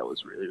thought that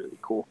was really, really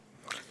cool.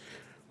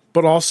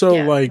 But also,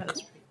 Yeah,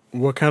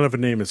 what kind of a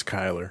name is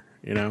Kyler?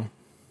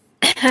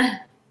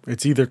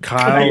 It's either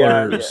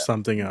Kyle or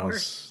something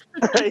else.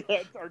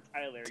 It's our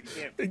Tyler.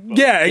 You can't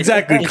Yeah,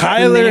 exactly. It's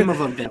Kyler. the name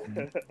of a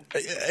villain.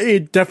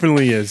 It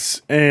definitely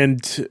is. And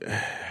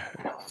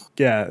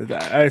yeah,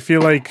 I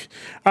feel like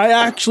I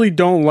actually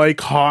don't like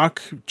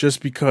Hawk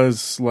just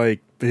because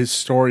his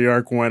story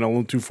arc went a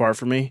little too far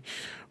for me.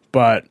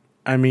 But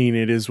I mean,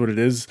 it is what it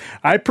is.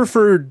 I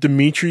prefer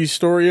Dimitri's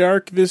story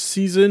arc this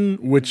season,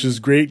 which is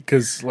great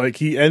because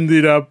he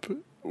ended up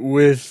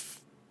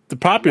with the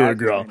popular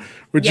girl,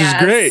 which is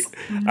great.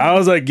 I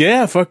was like,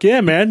 yeah, fuck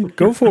yeah, man,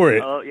 go for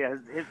it. Oh yeah,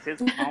 his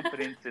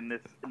confidence in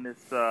this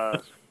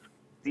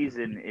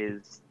season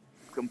is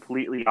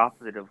completely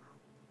opposite of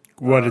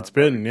what it's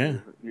been.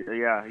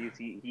 Yeah,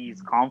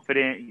 he's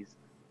confident.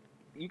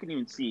 You can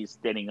even see he's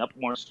standing up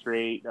more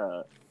straight.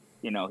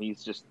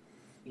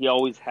 He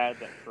always had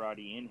that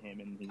karate in him,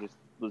 and he just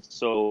was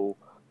so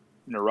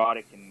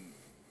neurotic and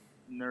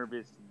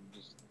nervous, and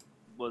just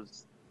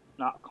was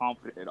not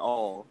confident at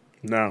all.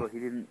 No, so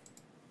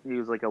he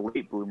was like a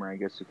late bloomer, I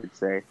guess you could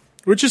say.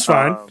 Which is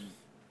fine.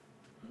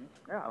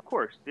 Yeah, of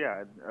course.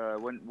 Yeah,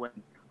 when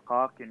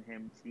Hawk and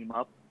him team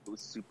up, it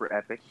was super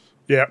epic.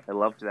 Yeah, I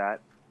loved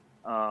that.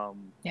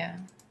 Yeah.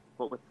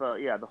 But with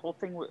the whole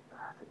thing with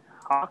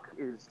Hawk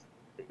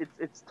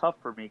it's tough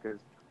for me because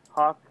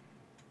Hawk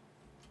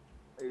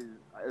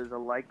is a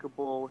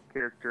likable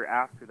character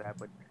after that,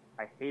 but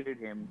I hated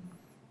him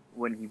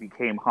when he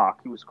became Hawk.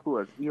 He was cool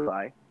as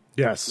Eli.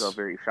 Yes. Still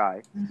very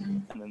shy,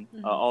 and then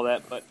all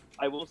that. But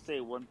I will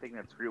say one thing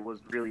was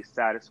really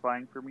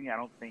satisfying for me. I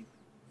don't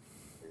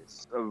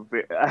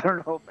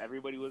know if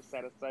everybody was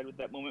satisfied with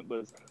that moment,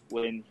 was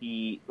when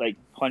he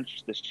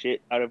punched the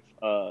shit out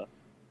of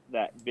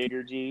that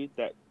bigger dude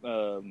that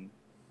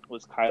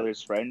was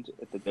Kyler's friend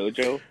at the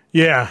dojo.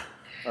 Yeah.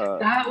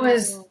 That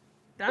was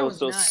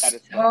so nuts.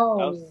 satisfying. Oh.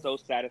 That was so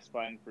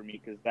satisfying for me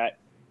because that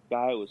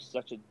guy was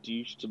such a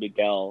douche to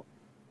Miguel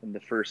in the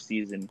first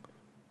season,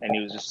 and he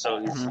was just so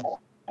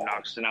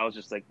obnoxious. And I was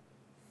just like,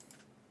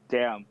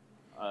 "Damn,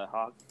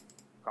 Hawk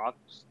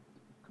just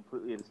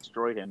completely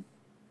destroyed him."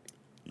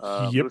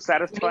 It was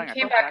satisfying. When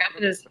he came back up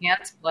with his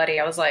hands bloody,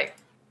 I was like,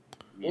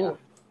 "Yeah,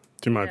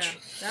 too much,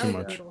 Yeah, too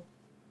much." brutal.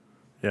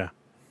 Yeah.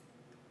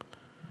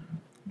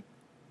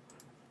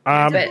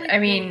 but I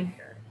mean,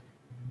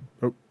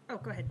 Oh,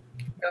 go ahead.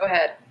 go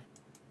ahead.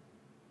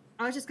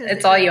 I was just gonna.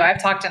 It's say all that you.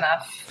 I've talked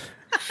enough.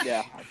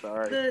 yeah, that's all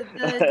right."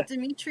 The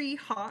Dimitri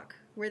Hawk,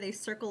 where they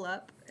circle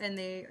up and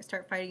they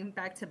start fighting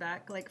back to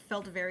back,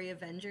 felt very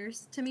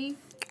Avengers to me.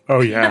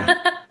 Oh yeah.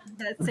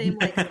 That same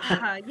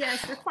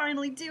yes, we're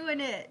finally doing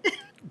it.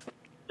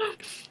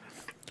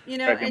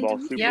 Dragon Ball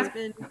And Super. Dimitri's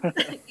been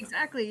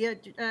exactly, yeah.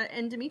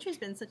 And Dimitri's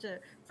been such a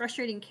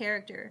frustrating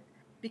character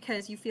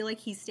because you feel like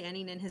he's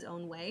standing in his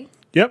own way.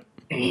 Yep.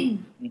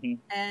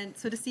 And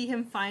so to see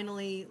him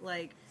finally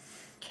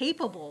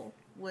capable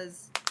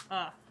was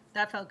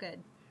that felt good.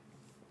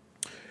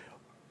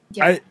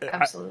 Yeah,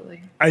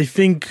 absolutely. I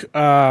think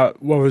what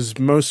was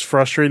most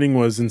frustrating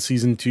was in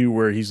season 2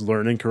 where he's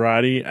learning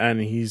karate and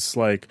he's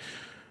like,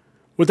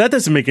 well, that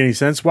doesn't make any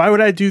sense. Why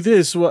would I do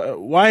this?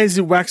 Why is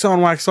it wax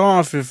on, wax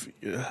off? If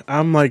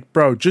I'm like,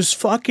 bro, just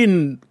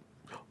fucking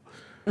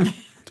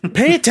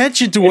pay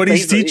attention to what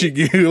he's teaching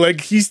you.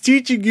 He's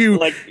teaching you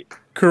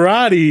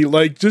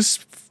karate.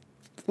 Just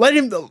let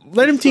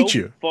him teach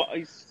you.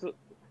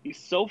 He's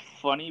so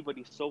funny, but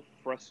he's so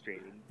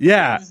frustrating.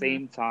 Yeah. At the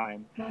same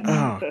time.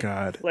 Oh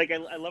God. I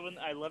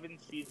love in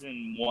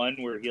season 1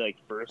 where he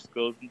first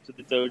goes into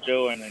the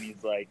dojo and then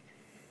he's like,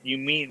 "You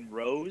mean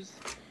Rose?"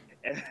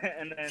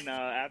 And then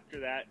after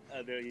that,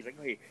 he's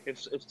like, "Hey, if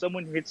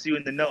someone hits you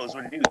in the nose,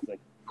 what do you do?" He's like,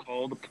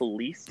 "Call the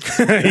police."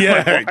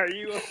 Yeah.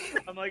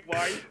 I'm like, why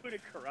are you in a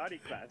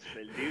karate class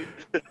then,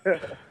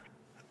 dude?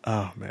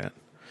 Oh man.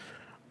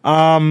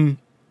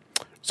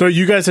 So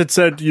you guys had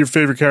said your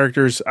favorite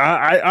characters.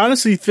 I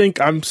honestly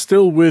think I'm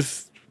still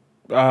with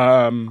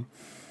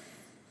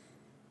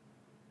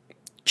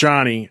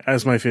Johnny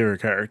as my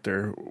favorite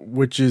character,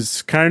 which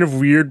is kind of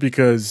weird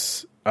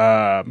because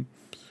I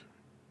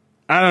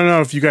don't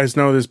know if you guys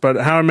know this, but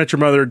How I Met Your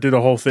Mother did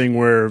a whole thing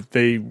where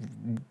they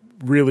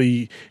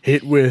really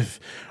hit with,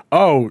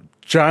 oh,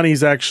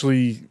 Johnny's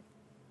actually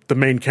the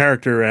main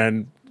character,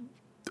 and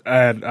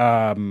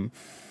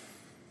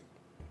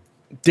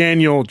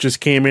Daniel just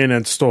came in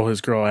and stole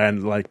his girl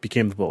and like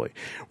became the bully,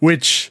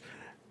 which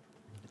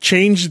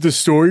changed the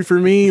story for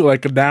me.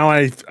 Like now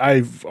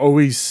I've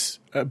always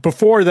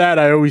before that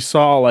I always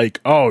saw like,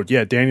 oh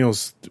yeah,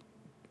 Daniel's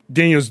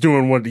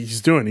doing what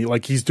he's doing.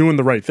 He's doing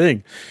the right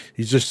thing.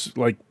 He's just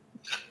like,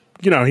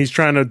 he's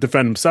trying to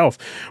defend himself.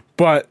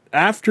 But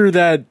after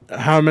that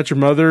How I Met Your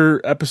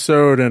Mother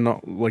episode and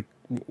like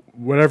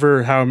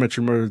whatever How I Met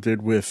Your Mother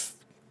did with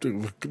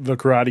the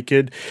Karate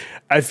Kid,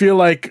 I feel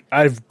like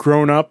I've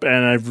grown up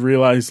and I've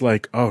realized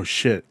like, oh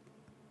shit,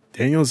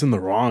 Daniel's in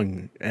the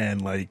wrong.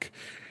 And like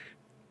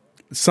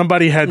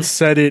somebody had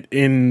said it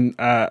in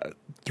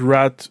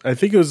throughout, I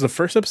think it was the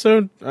first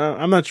episode.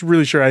 I'm not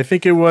really sure. I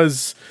think it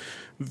was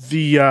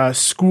the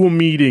school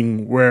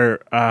meeting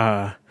where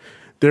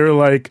they're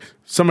like,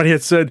 somebody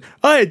had said,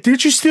 "Oh, hey,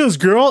 did you steal his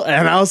girl?"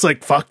 And I was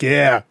like, "Fuck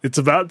yeah, it's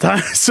about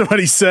time."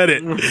 Somebody said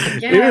it.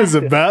 Yeah. It was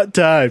about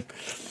time.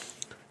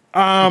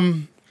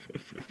 Some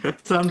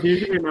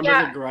dude who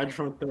remembers a grudge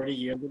from 30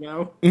 years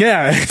ago.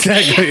 Yeah,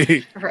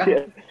 exactly.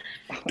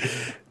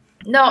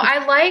 No,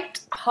 I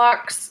liked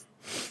Hawk's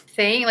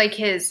thing, like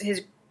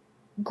his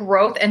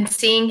growth and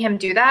seeing him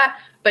do that.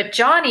 But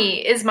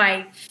Johnny is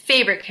my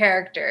favorite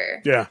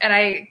character. Yeah. And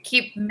I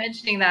keep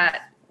mentioning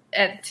that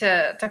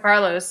to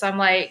Carlos. I'm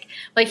like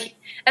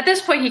at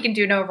this point he can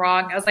do no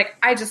wrong. I was like,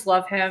 I just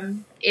love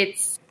him.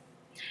 It's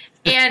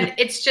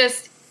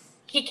just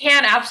he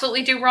can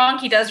absolutely do wrong.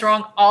 He does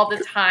wrong all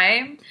the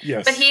time.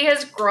 Yes. But he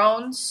has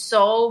grown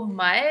so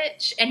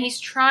much and he's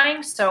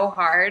trying so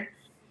hard.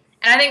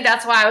 And I think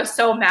that's why I was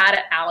so mad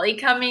at Allie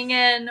coming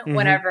in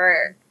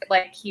whenever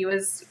like he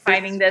was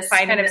finding this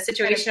kind of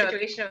situation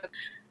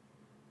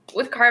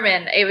with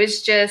Carmen. It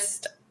was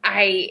just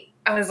I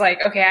was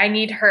like, okay, I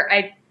need her.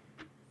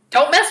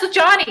 Don't mess with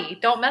Johnny.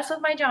 Don't mess with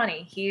my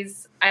Johnny.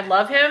 I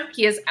love him.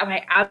 He is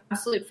my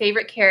absolute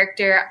favorite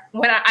character.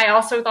 When I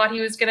also thought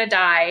he was gonna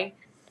die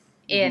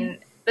in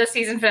the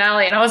season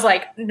finale, and I was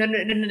like,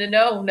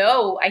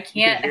 no, I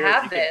can't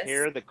have this. You could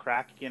hear the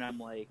cracking. I'm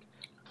like,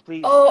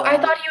 please. Oh, I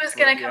thought he was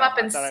gonna come up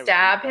and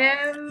stab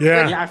him.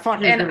 Yeah, I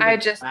thought he was gonna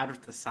get stabbed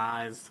with the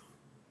size.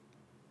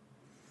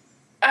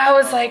 I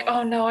was like,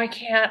 oh no, I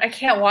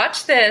can't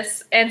watch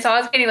this. And so I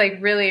was getting like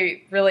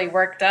really, really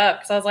worked up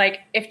because I was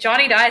like, if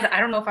Johnny dies, I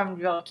don't know if I'm gonna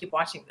be able to keep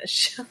watching this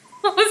show.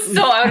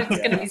 So I was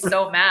just gonna be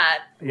so mad.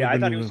 Yeah, I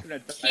thought he was gonna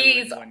die.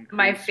 He's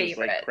my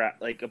favorite.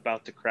 Like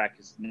about to crack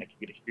his neck.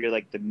 You could hear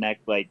like the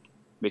neck like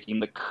making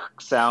the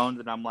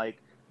sound, and I'm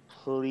like,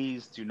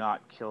 please do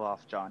not kill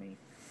off Johnny.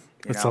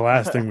 That's the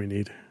last thing we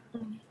need.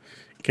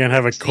 Can't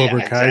have a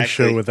Cobra Kai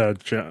show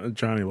without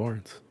Johnny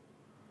Lawrence.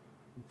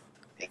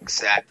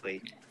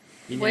 Exactly.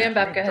 William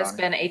Bepka has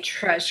been a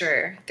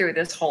treasure through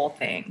this whole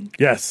thing.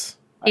 Yes.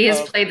 He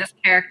has played this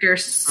character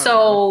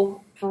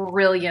so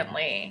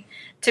brilliantly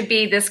to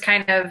be this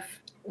kind of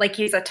like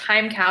he's a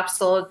time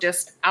capsule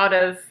just out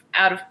of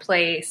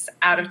place,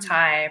 out of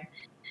time.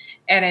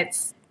 And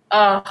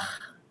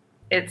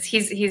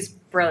he's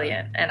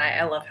brilliant and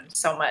I love him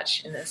so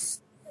much in this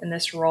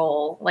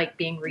role, like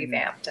being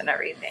revamped and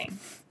everything.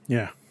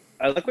 Yeah.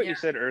 I like what you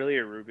said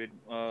earlier, Ruben.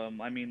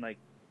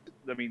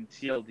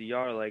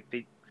 TLDR,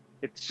 like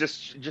it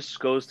just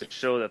goes to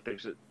show that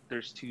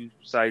there's two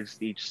sides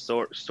to each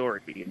story.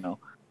 He had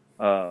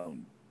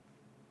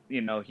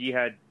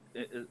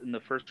in the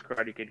first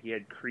Karate Kid, he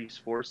had Kreese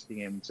forcing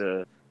him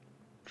to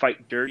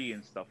fight dirty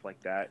and stuff like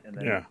that, and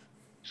then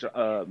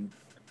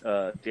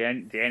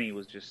Danny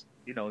was just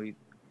he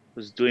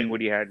was doing what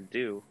he had to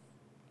do.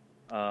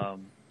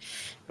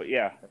 But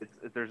yeah,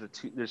 there's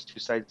two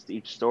sides to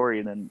each story,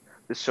 and then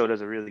this show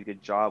does a really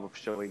good job of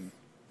showing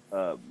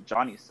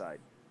Johnny's side.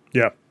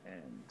 Yeah,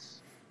 and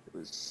it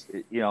was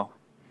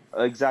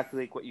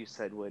exactly like what you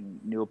said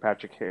when Neil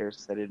Patrick Harris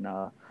said in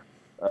How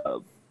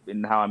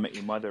I Met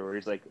Your Mother, where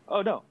he's like,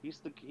 "Oh no, he's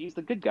the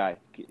good guy."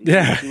 He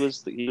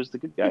was the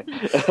good guy.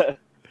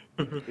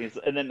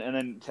 and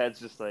then Ted's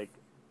just like,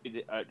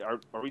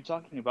 "Are we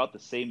talking about the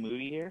same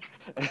movie here?"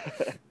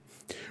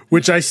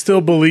 Which I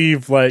still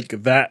believe like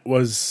that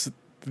was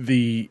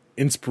the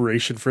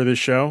inspiration for this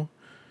show.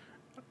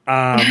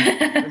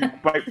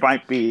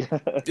 Might be.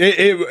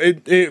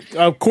 it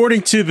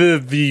according to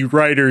the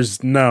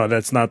writers, no,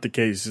 that's not the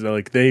case.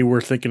 Like they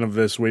were thinking of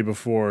this way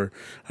before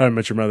How I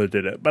Met Your Mother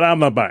did it, but I'm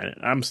not buying it.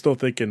 I'm still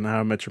thinking How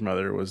I Met Your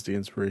Mother was the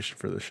inspiration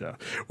for the show,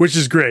 which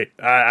is great.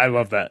 I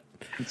love that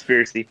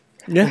conspiracy.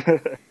 Yeah.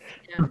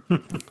 Yeah.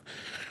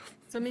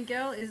 So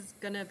Miguel is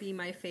gonna be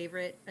my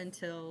favorite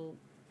until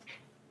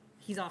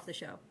he's off the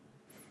show,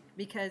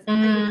 because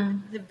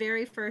the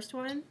very first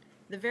one.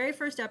 The very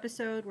first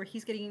episode where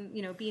he's getting,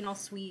 being all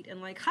sweet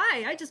and like,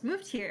 "Hi, I just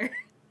moved here."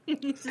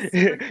 He's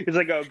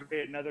like, "Oh,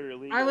 great, another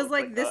illegal." I was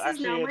like, "This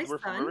is now my son."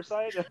 From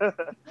Riverside?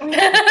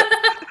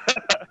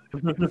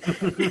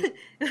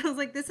 I was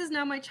like, "This is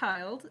now my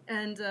child,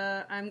 and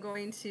I'm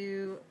going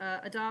to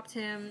adopt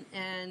him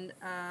and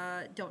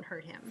don't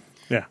hurt him."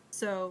 Yeah.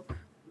 So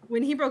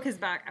when he broke his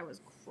back, I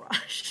was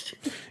crushed.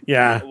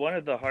 Yeah. One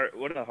of the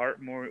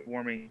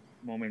heartwarming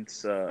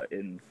moments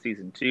in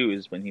season 2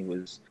 is when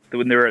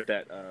they were at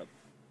that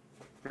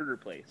burger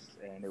place,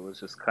 and it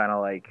was just kind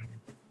of like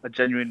a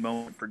genuine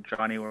moment for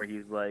Johnny, where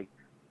he's like,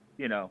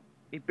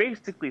 he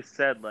basically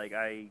said like,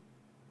 I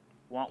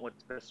want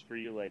what's best for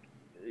you, like,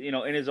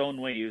 in his own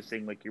way, he was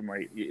saying like,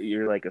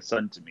 you're like a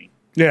son to me,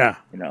 Yeah.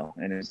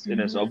 in his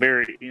a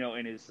very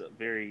in his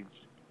very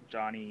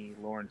Johnny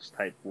Lawrence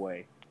type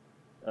way,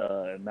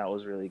 and that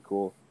was really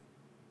cool.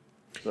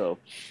 So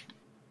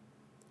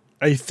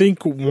I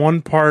think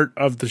one part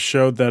of the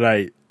show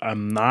that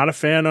I'm not a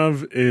fan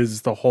of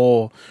is the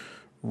whole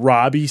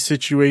Robbie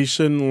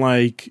situation.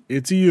 Like,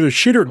 it's either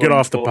shit or get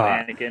off the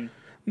pot. Anakin.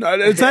 No,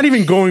 it's not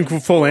even going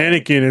full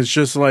Anakin. It's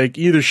just like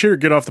either shit or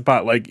get off the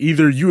pot. Like,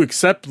 either you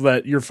accept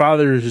that your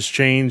father has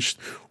changed,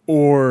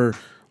 or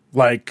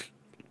like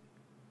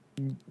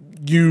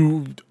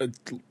you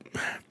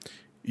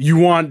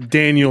want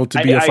Daniel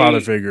to be a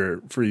father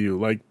figure for you.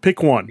 Like,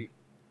 pick one.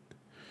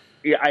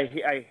 Yeah,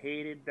 I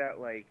hated that.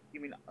 Like,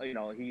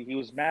 he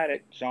was mad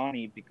at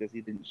Johnny because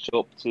he didn't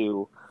show up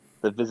to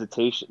the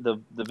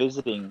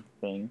visiting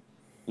thing,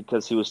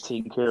 because he was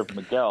taking care of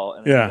Miguel,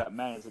 and then he got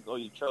mad. He's like, "Oh,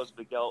 you chose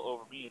Miguel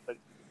over me." It's like,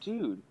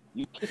 dude,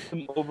 you kicked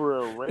him over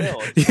a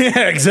rail.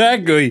 Yeah,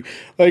 exactly.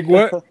 Like,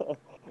 what?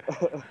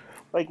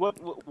 Like,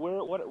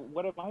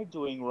 what am I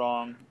doing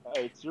wrong?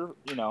 It's your,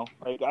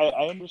 like,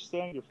 I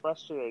understand you're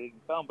frustrated I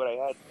didn't come, but I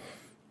had,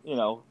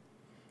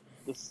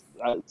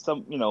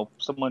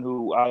 someone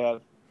who I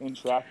have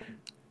interacted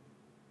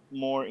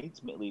more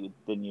intimately with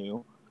than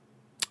you.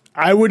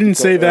 I wouldn't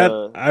say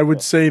that. I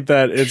would say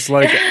that it's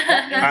like,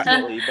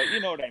 but you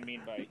know what I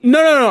mean by.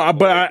 No.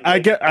 But I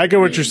get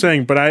what you're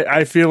saying. But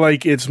I feel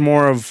like it's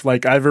more of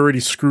like, I've already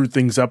screwed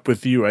things up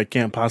with you. I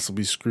can't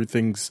possibly screw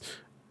things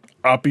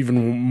up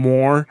even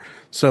more.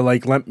 So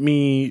like, let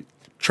me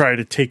try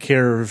to take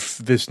care of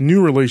this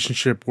new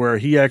relationship where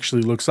he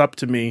actually looks up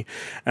to me,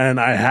 and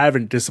I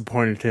haven't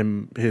disappointed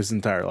him his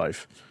entire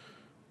life.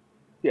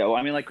 Yeah, well,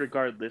 I mean, like,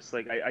 regardless,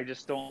 like, I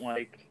just don't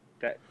like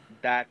that.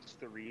 That's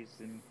the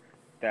reason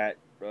that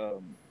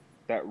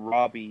that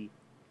Robbie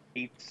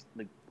hates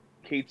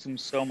him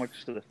so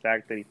much, to the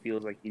fact that he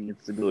feels like he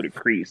needs to go to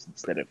Kreese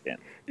instead of him.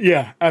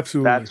 Yeah,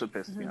 absolutely. That's what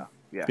pissed me off.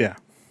 Yeah.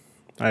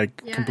 I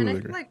Yeah, completely and I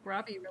agree. feel like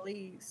Robbie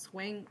really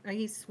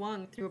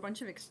swung through a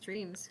bunch of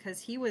extremes, because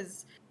he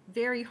was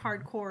very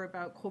hardcore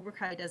about Cobra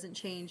Kai doesn't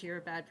change, you're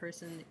a bad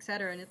person,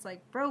 etc. And it's like,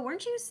 bro,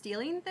 weren't you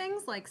stealing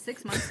things like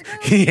 6 months ago?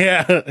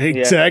 Yeah,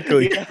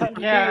 exactly.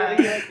 Yeah.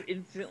 He like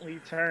instantly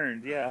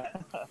turned. Yeah.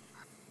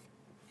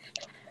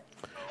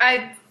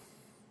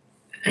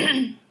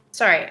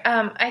 Sorry.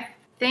 I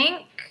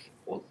think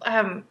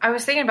I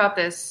was thinking about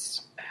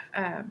this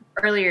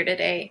earlier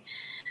today,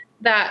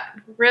 that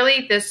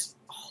really this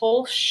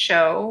whole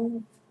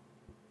show,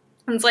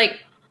 it's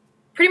like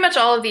pretty much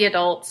all of the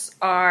adults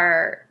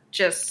are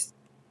just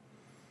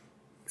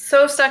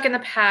so stuck in the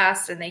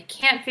past, and they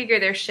can't figure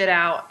their shit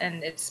out,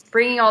 and it's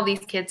bringing all these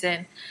kids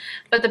in.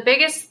 But the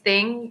biggest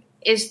thing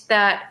is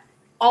that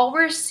all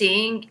we're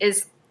seeing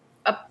is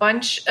a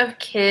bunch of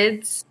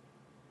kids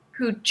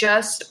who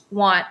just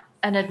want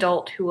an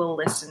adult who will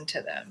listen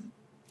to them.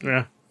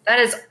 Yeah. That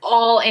is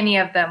all any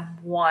of them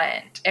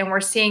want. And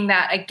we're seeing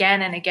that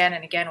again and again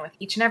and again with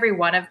each and every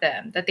one of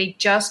them, that they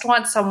just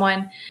want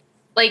someone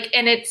like,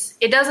 and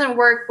it doesn't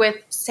work with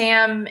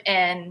Sam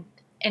and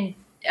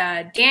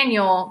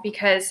Daniel,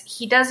 because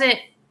he doesn't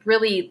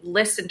really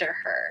listen to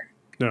her.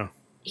 No.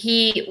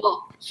 He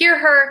will hear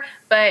her,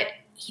 but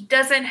he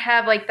doesn't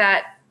have like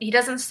that. He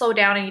doesn't slow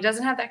down, and he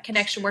doesn't have that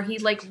connection where he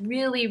like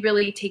really,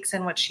 really takes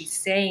in what she's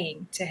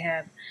saying to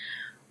him.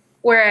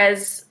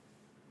 Whereas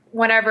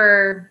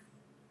whenever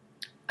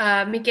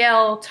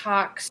Miguel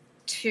talks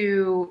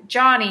to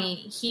Johnny,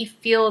 he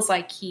feels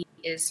like he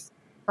is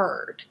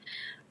heard.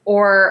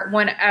 Or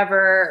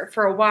whenever,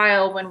 for a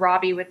while, when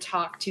Robbie would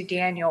talk to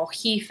Daniel,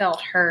 he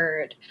felt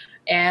heard.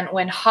 And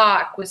when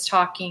Hawk was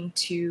talking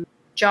to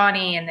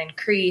Johnny and then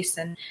Kreese,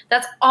 and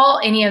that's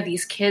all any of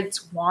these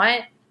kids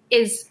want,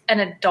 is an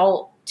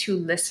adult to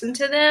listen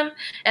to them.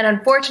 And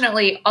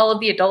unfortunately, all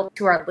of the adults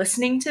who are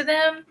listening to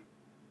them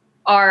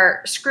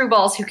are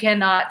screwballs who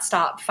cannot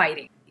stop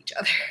fighting each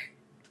other.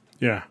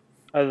 Yeah.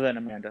 Other than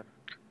Amanda.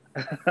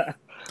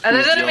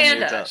 Other than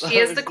Amanda. She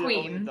is the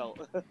queen.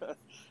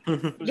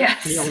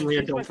 Yes. The only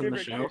adult in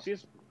the show.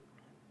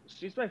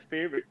 She's my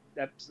favorite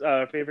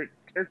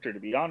character, to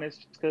be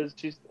honest, because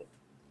she's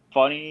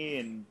funny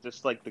and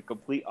just like the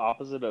complete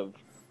opposite of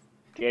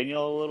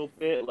Daniel a little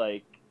bit.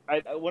 Like,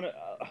 one of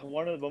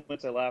the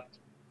moments I laughed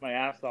my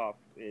ass off,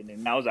 and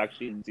that was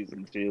actually in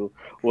season 2,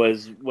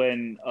 was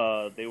when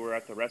they were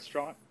at the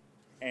restaurant,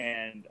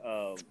 and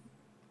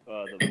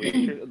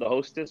the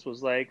hostess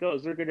was like, "Oh,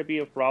 is there going to be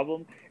a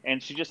problem?"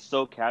 And she just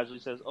so casually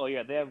says, "Oh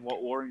yeah, they have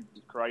warring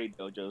karate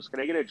dojos.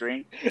 Can I get a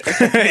drink?"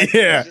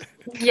 Yeah.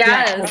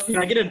 Yes. Can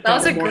I get a That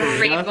was a double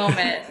great margarita?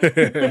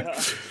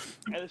 moment.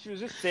 And she was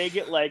just saying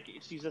it like,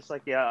 she's just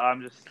like, "Yeah,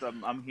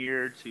 I'm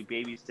here to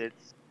babysit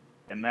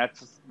and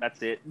that's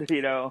it.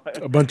 You know,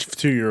 A bunch of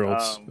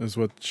 2-year-olds Um, is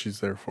what she's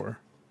there for,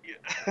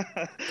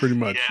 pretty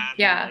much.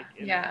 Yeah, Like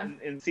yeah.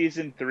 in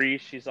season 3,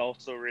 she's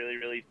also really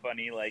really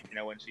funny. Like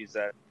when she's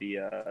at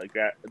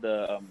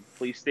the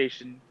police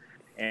station,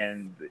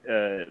 and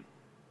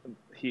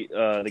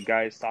the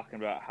guy's talking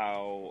about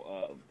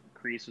how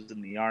Kreese was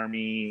in the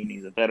army and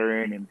he's a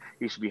veteran and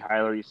he should be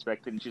highly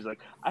respected. And she's like,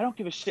 I don't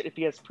give a shit if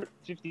he has 50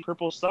 50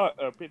 Purple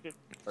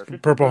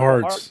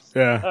Hearts. hearts.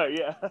 Yeah.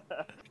 Yeah.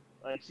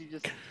 Like she's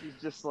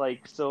just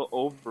like so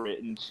over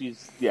it, and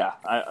she's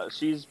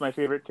my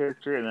favorite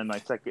character, and then my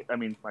second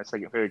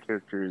favorite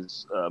character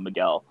is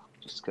Miguel,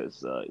 just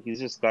because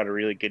he's just got a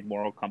really good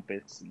moral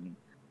compass, and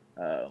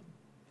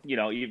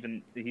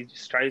even he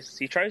tries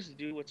to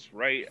do what's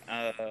right.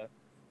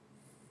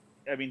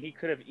 He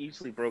could have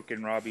easily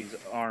broken Robbie's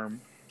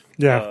arm,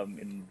 Yeah.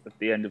 at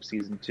the end of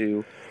season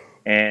 2,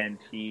 and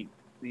he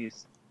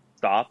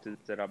stopped and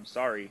said, "I'm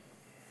sorry,"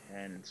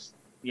 and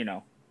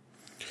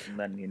and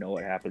then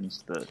what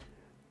happens.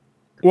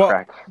 Well,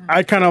 crack.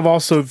 I kind of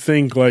also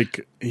think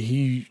like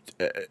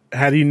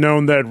had he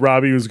known that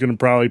Robbie was going to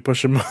probably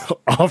push him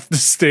off the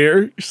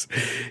stairs,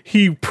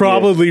 he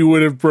probably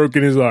would have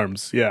broken his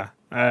arms. Yeah,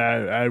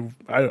 I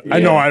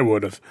know I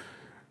would have.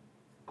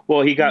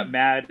 Well, he got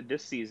mad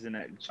this season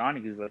at Johnny.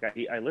 He's like,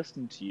 I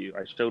listened to you.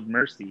 I showed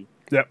mercy.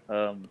 Yep.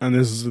 And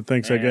this is the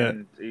thanks I get.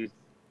 And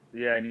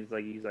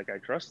he's like, I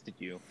trusted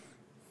you.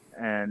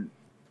 And,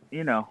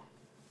 and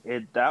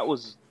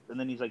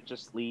then he's like,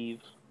 just leave.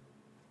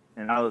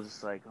 And I was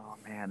just like, oh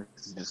man,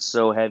 this is just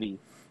so heavy.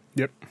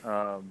 Yep.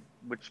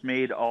 Which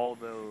made all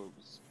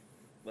those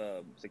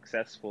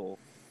successful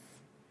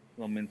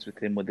moments with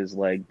him with his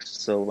legs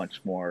so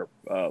much more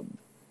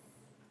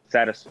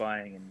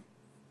satisfying,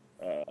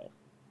 and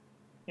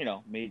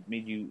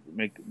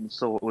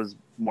so it was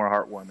more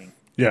heartwarming.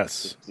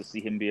 Yes. Just to see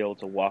him be able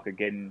to walk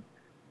again,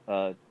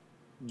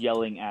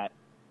 yelling at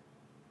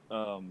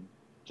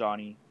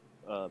Johnny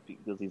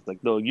because he's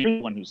like, no, you're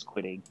the one who's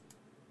quitting.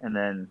 And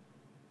then,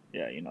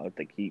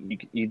 like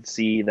you'd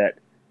see that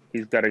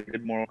he's got a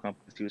good moral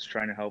compass. He was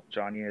trying to help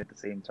Johnny, at the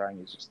same time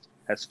he's just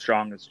as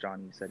strong as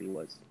Johnny said he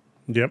was.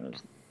 Yep.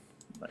 Was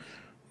nice.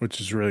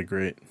 Which is really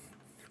great.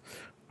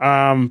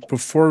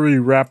 Before we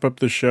wrap up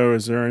the show,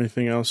 is there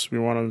anything else we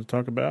wanted to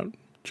talk about?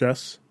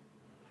 Jess?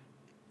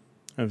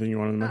 Anything you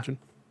wanted to mention?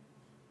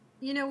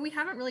 We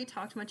haven't really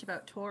talked much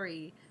about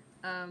Tori,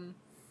 and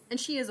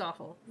she is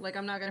awful. Like,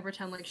 I'm not going to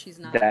pretend like she's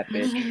not. That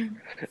bitch.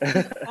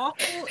 She's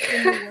awful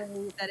in the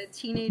way that a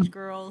teenage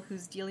girl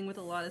who's dealing with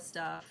a lot of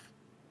stuff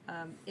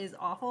is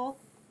awful,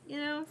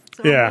 So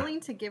Yeah. I'm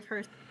willing to give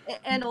her,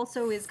 and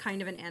also is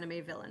kind of an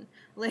anime villain.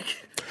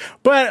 Like,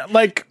 But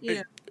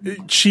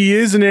she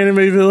is an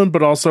anime villain,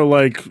 but also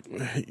like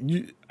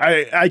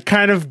I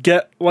kind of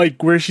get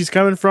like where she's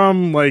coming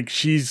from. Like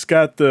she's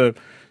got the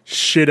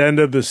shit end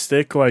of the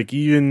stick. Like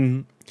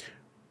even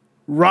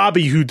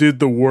Robbie, who did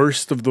the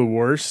worst of the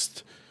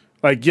worst.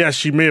 Like yes,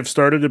 she may have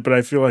started it, but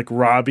I feel like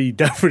Robbie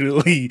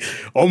definitely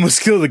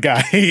almost killed a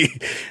guy.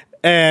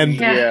 And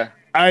Yeah.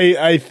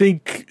 I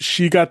think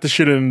she got the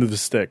shit end of the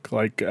stick.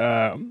 Like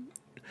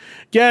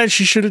yeah,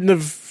 she shouldn't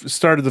have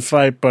started the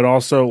fight, but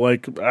also,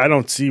 like, I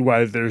don't see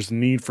why there's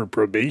need for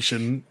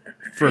probation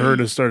for her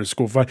to start a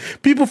school fight.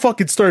 People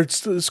fucking start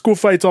school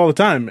fights all the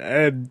time,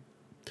 and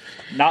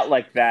Not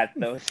like that,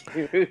 though,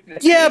 dude.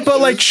 yeah,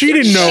 but like she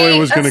didn't know it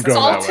was going to go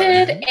that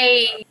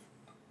way.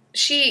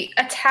 She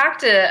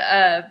attacked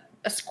a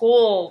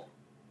school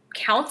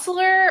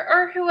counselor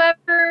or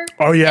whoever.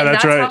 Oh yeah, and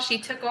that's how right. she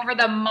took over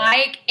the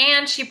mic,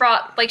 and she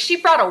brought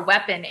a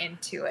weapon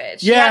into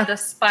it. She Yeah. had the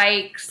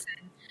spikes.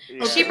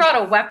 Yeah. She brought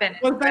a weapon.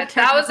 Was into that it.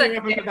 That was a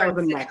technically different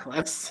a situation.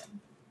 necklace?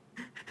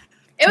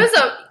 It was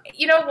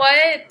you know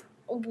what?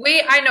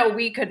 I know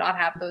we could not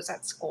have those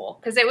at school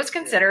because it was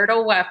considered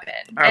a weapon.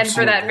 And for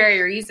Absolutely. that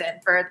very reason,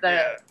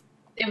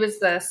 it was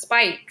the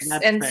spikes.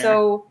 That's and fair.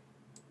 so,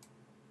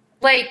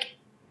 like,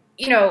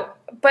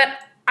 but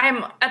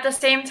I'm at the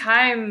same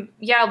time,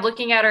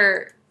 looking at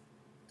her,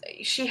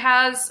 she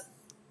has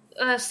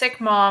a sick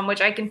mom,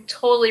 which I can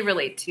totally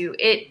relate to.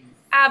 It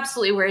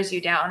absolutely wears you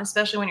down,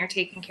 especially when you're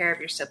taking care of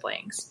your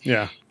siblings.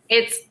 Yeah,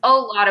 It's a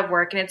lot of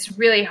work and it's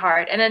really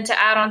hard. And then to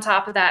add on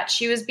top of that,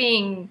 she was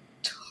being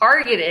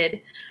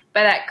targeted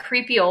by that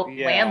creepy old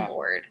Yeah.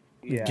 landlord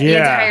Yeah. the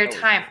Yeah. entire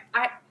time.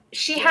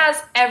 She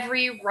has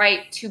every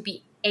right to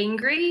be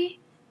angry.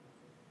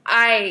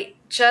 I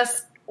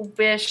just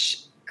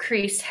wish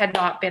Kreese had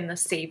not been the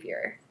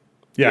savior.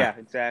 yeah,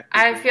 Exactly.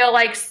 I feel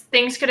like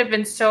things could have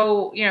been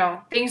so,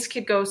 things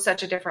could go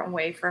such a different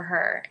way for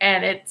her.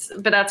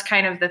 But that's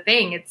kind of the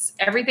thing.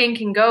 Everything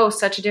can go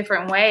such a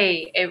different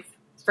way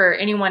for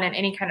anyone in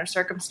any kind of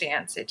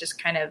circumstance. It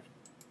just kind of,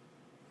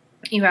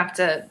 you have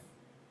to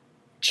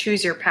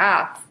choose your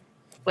path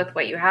with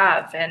what you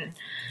have. And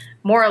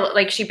more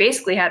like she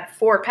basically had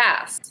 4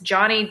 paths: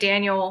 Johnny,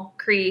 Daniel,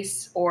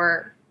 Kreese,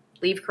 or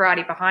leave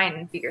karate behind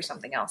and figure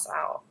something else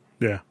out.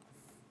 yeah,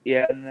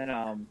 Yeah, and then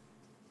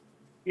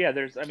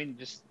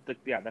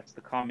that's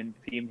the common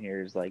theme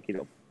here is like,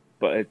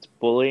 but it's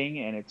bullying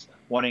and it's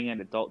wanting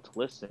an adult to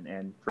listen.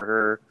 And for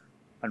her,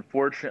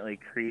 unfortunately,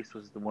 Kreese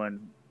was the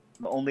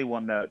only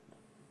one that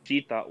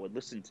she thought would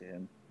listen to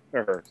him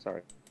or her.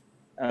 Sorry,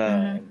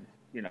 and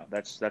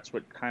that's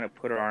what kind of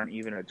put her on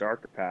even a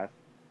darker path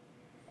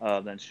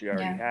than she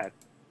already had.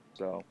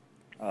 So,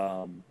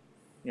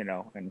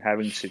 and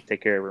having to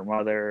take care of her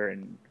mother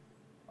and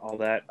all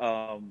that.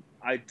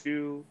 I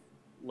do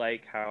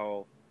like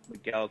how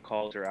Miguel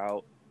called her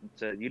out and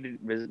said, "You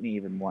didn't visit me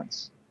even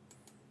once."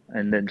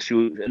 And then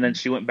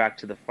she went back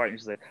to the fight and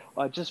she's like,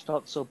 "Oh, I just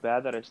felt so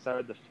bad that I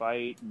started the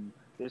fight and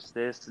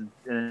this," and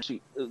then she,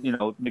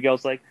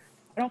 Miguel's like,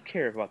 "I don't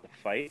care about the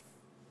fight.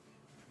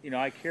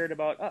 I cared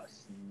about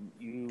us.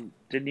 You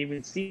didn't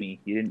even see me.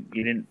 You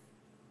didn't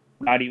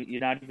not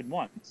even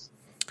once."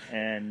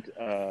 And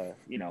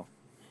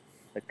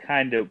the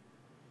kind of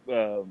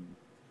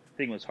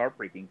thing was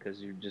heartbreaking because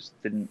you just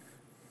didn't.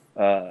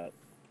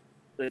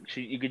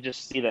 You could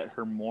just see that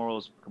her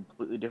morals were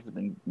completely different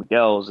than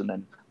Miguel's, and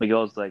then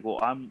Miguel's like, "Well,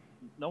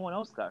 no one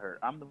else got hurt.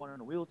 I'm the one in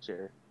a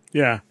wheelchair."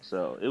 Yeah.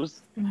 So that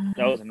was an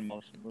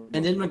emotional.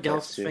 And then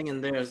Miguel's thing in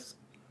there is,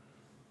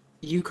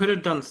 you could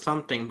have done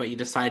something, but you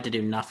decided to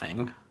do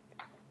nothing.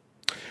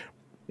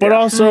 But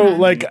also,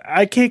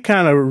 I can't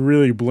kind of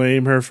really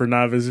blame her for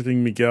not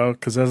visiting Miguel,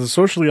 because as a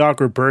socially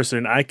awkward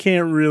person, I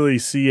can't really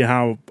see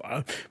how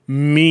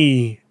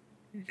me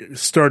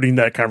starting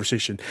that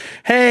conversation.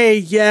 Hey,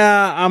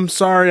 yeah, I'm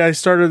sorry I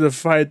started a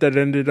fight that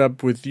ended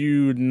up with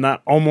you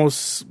not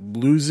almost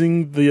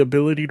losing the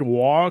ability to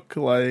walk.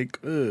 I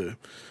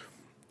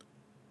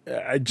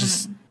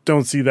just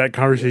don't see that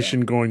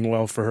conversation going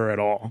well for her at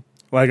all.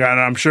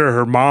 I'm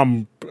sure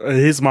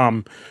his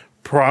mom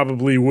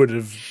probably would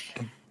have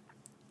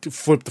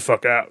flipped the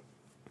fuck out.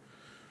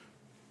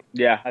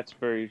 Yeah, that's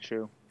very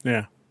true.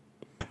 Yeah.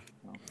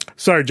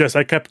 Sorry, Jess,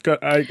 I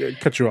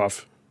cut you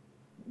off.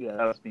 Yeah,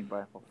 that was me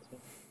by fault.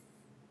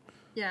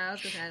 Yeah, I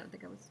was gonna say I don't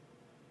think I was.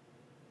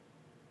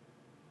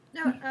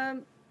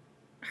 No,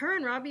 her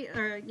and Robbie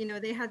are,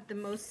 they had the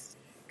most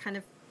kind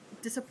of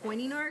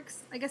disappointing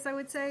arcs, I guess I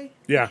would say.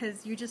 Yeah.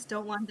 Because you just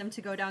don't want them to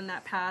go down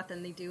that path,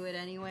 and they do it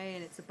anyway,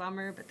 and it's a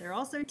bummer. But they're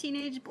also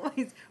teenage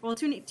boys,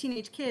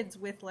 teenage kids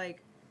with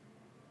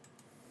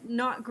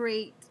not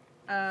great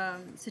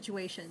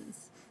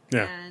situations.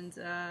 Yeah. And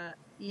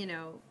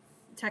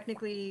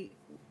technically,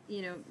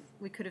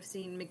 we could have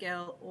seen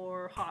Miguel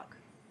or Hawk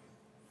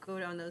go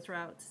down those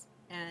routes,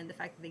 and the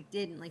fact that they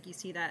didn't, you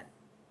see that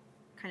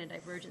kind of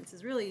divergence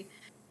is really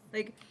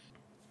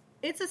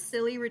it's a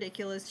silly,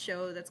 ridiculous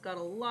show that's got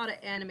a lot of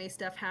anime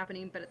stuff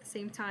happening, but at the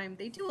same time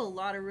they do a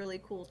lot of really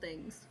cool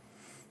things.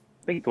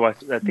 I think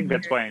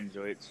that's why I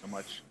enjoy it so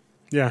much.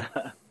 Yeah.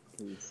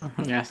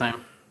 Yeah,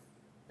 same.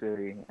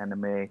 Very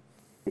anime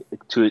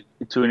to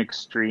an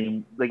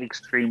extreme,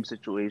 extreme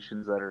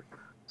situations that are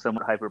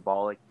somewhat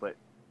hyperbolic, but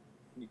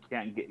you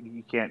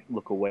can't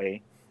look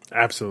away.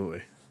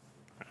 Absolutely.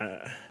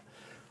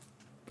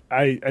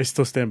 I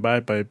still stand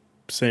by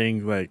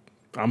saying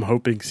I'm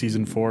hoping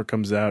season 4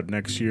 comes out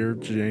next year,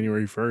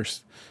 January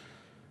 1st.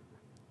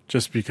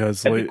 Just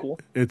because cool.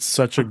 It's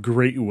such a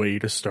great way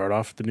to start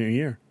off the new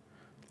year.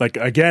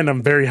 Again,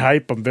 I'm very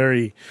hype. I'm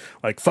very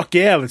fuck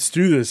yeah, let's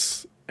do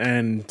this.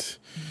 And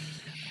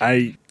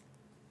I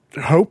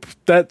hope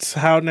that's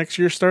how next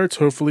year starts.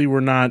 Hopefully we're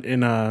not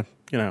in a,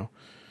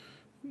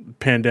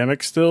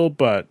 pandemic still,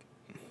 but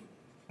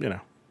Yeah.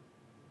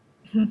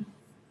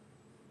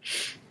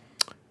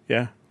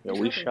 Yeah,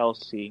 we shall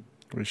see.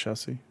 We shall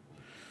see.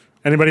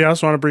 Anybody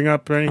else want to bring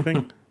up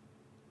anything?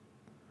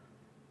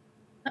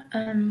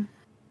 I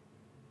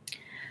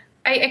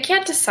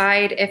can't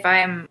decide if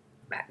I'm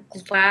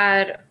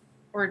glad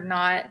or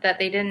not that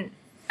they didn't.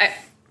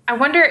 I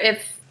wonder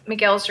if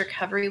Miguel's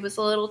recovery was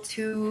a little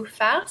too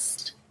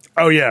fast.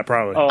 Oh yeah,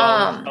 probably. Oh,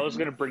 I was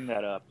gonna bring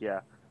that up. Yeah.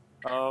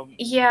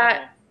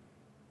 Yeah.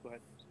 Go ahead.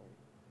 Sorry.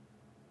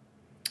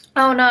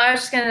 Oh no, I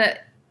was just gonna,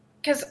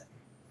 because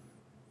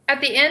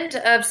at the end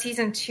of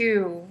season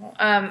 2,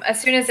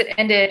 as soon as it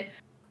ended,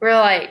 we're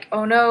like,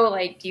 oh no,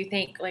 do you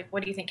think,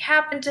 what do you think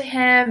happened to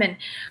him? And,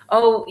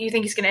 oh, you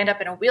think he's going to end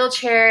up in a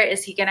wheelchair?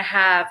 Is he going to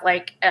have,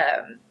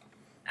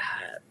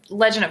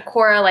 Legend of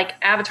Korra,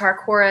 Avatar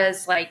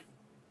Korra's,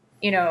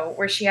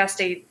 where she has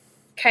to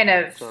kind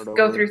of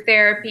go through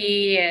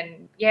therapy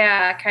and,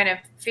 kind of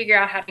figure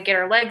out how to get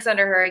her legs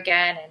under her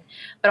again,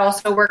 but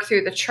also work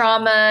through the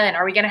trauma, and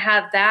are we going to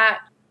have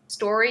that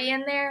story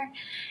in there?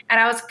 And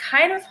I was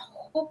kind of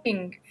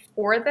hoping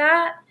for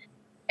that.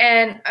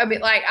 And I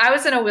mean, I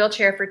was in a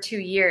wheelchair for 2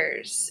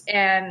 years,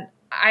 and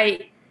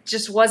I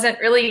just wasn't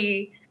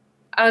really.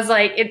 I was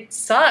like, it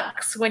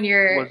sucks when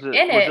you're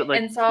in it,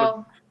 and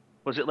so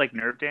was it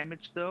nerve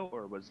damage though,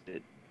 or was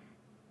it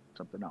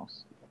something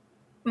else?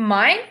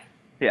 Mine?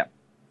 Yeah.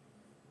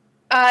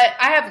 I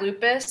have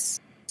lupus,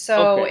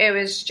 so Okay. it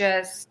was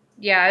just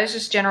it was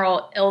just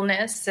general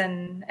illness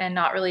and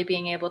not really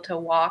being able to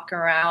walk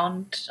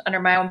around under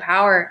my own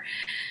power,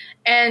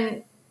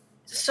 and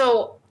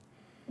so.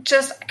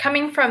 Just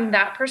coming from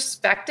that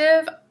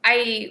perspective,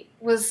 I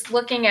was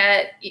looking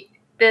at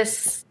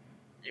this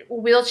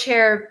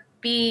wheelchair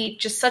be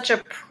just such a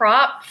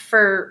prop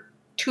for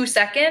 2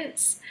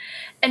 seconds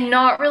and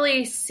not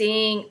really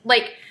seeing,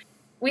 like,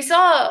 we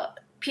saw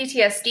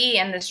PTSD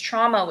and this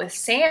trauma with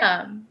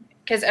Sam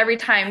because every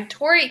time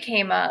Tori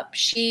came up,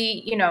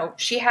 she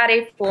had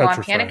a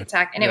full-on panic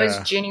attack, and it was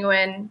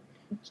genuine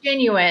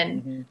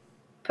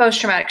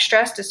post-traumatic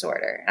stress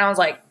disorder. And I was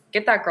like,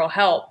 get that girl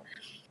help.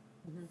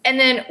 And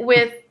then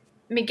with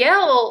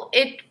Miguel,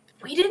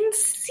 we didn't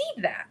see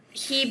that.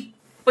 He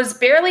was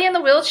barely in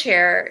the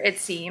wheelchair, it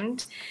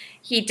seemed.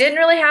 He didn't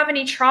really have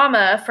any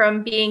trauma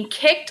from being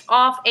kicked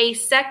off a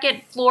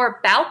second floor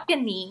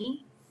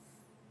balcony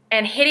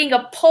and hitting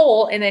a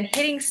pole and then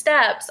hitting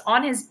steps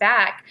on his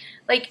back.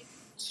 Like,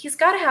 he's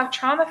got to have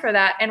trauma for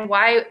that. And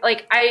why,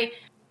 like,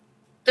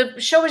 the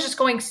show was just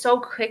going so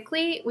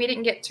quickly, we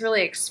didn't get to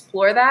really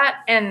explore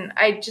that. And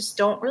I just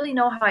don't really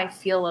know how I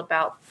feel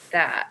about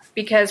that,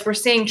 because we're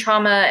seeing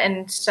trauma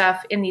and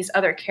stuff in these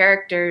other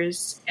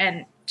characters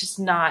and just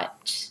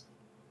not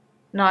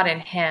in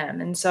him.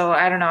 And so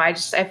I don't know. I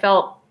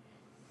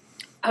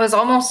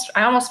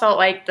almost felt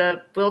like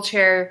the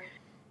wheelchair,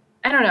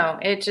 I don't know.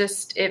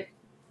 It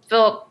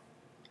felt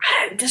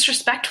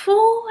disrespectful,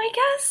 I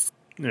guess.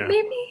 Yeah.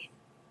 Maybe.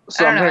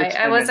 So I don't know.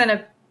 I wasn't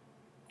a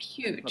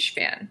huge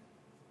fan.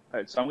 All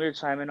right, so I'm going to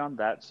chime in on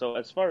that. So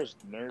as far as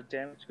nerve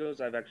damage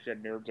goes, I've actually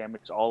had nerve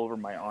damage all over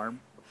my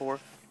arm before,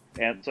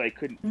 and so I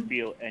couldn't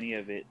feel any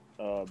of it,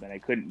 and I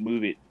couldn't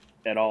move it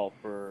at all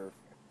for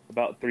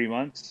about 3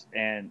 months.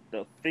 And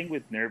the thing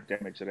with nerve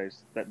damage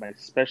that my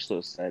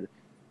specialist said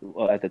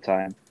at the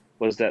time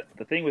was that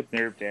the thing with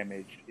nerve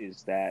damage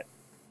is that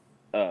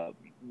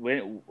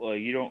when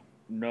you don't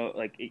know,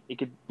 like it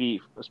could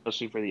be,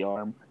 especially for the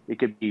arm, it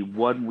could be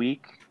 1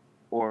 week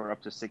or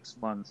up to 6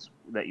 months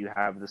that you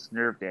have this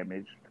nerve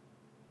damage.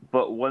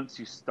 But once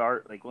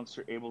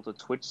you're able to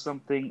twitch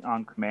something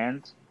on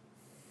command,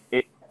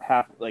 it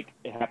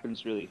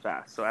happens really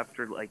fast. So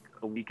after like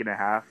a week and a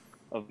half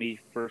of me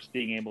first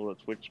being able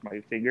to twitch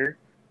my finger,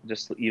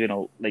 just even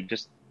a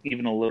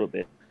little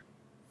bit,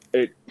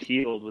 it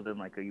healed within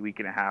like a week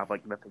and a half,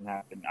 like nothing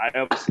happened. I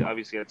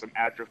obviously had some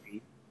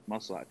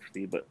muscle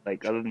atrophy, but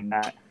like other than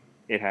that,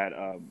 it had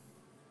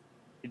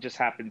it just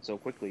happened so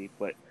quickly.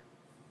 But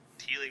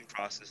the healing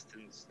process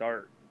didn't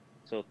start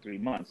till 3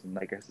 months, and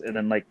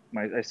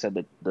I said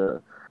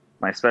that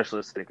my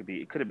specialist said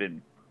it could have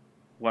been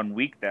 1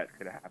 week that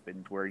could have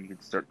happened where you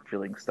could start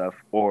feeling stuff,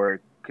 or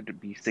could it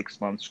be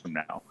 6 months from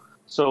now?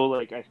 So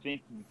like I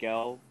think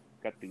Miguel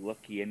got the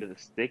lucky end of the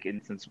stick,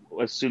 and since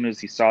as soon as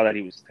he saw that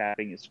he was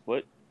tapping his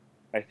foot,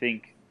 I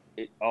think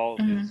all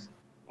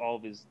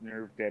of his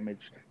nerve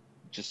damage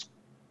just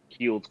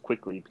healed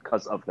quickly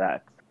because of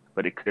that.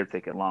 But it could have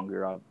taken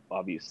longer,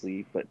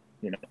 obviously. But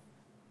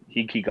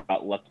he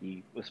got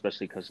lucky,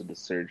 especially because of the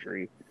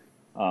surgery.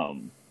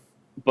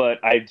 But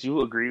I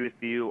do agree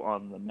with you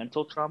on the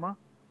mental trauma,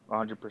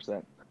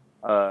 100%.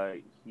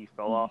 He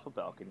fell off a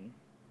balcony.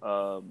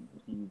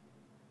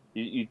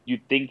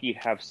 You'd think he'd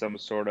have some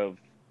sort of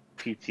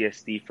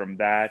PTSD from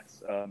that.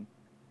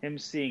 Him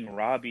seeing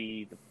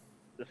Robbie,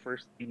 the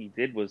first thing he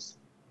did was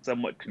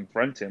somewhat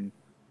confront him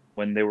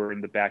when they were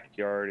in the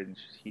backyard, and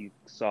he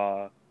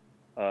saw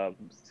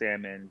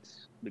Sam and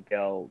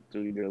Miguel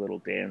doing their little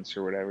dance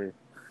or whatever.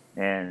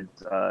 And,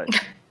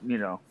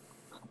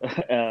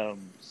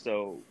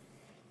 so,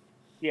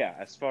 yeah,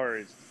 as far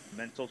as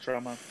mental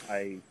trauma,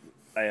 I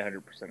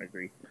 100%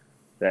 agree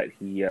that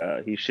he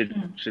should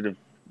have,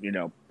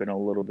 been a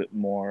little bit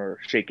more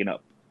shaken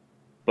up.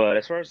 But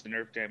as far as the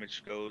nerve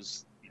damage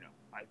goes,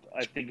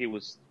 I think it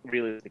was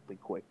realistically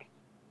quick.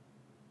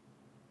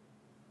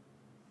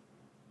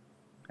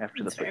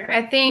 After the foot tap.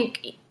 I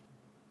think,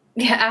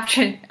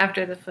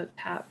 after the foot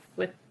tap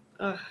with,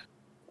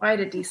 why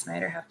did Dee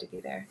Snider have to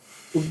be there?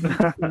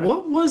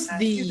 What was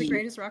He's the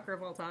greatest rocker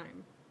of all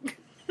time.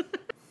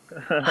 What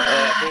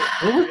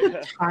was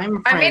the time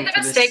frame? I made the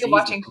mistake of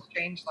watching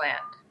Strangeland.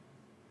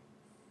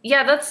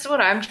 Yeah, that's what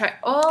I'm trying.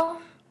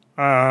 Oh.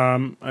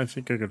 I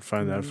think I could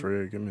find that for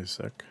you. Give me a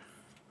sec.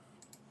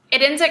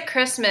 It ends at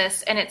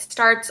Christmas, and it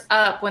starts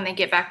up when they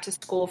get back to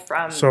school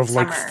from summer.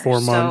 Like 4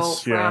 months,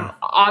 so from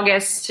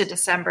August to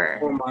December.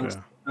 4 months.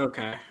 Yeah.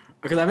 Okay.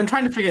 Because I've been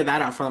trying to figure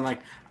that out for them. Like,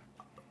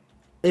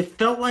 it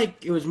felt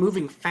like it was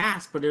moving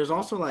fast, but it was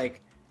also like,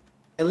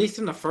 at least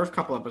in the first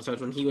couple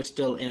episodes when he was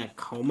still in a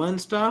coma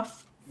and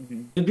stuff,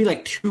 it'd be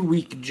like 2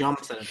 week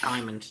jumps at a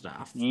time and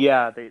stuff.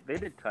 Yeah, they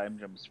did time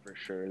jumps for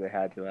sure. They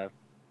had to have.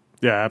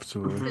 Yeah,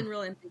 absolutely. It's been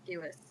real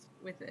ambiguous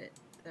with it,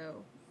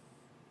 though.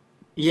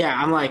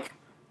 Yeah, I'm like,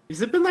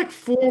 has it been like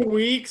 4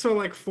 weeks or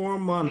like 4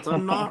 months?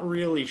 I'm not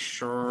really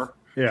sure.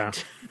 Yeah.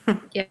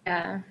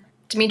 Yeah.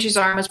 Dimitri's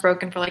arm was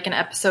broken for like an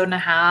episode and a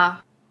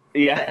half.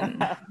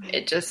 Yeah.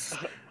 It just...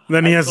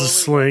 Then he has a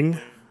sling.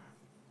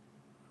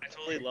 I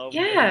totally love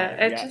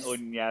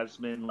when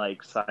Yasmin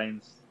like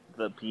signs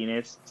the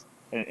penis,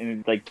 and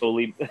it like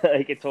totally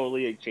it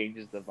totally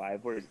changes the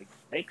vibe where it's like,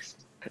 thanks.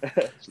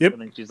 Yep.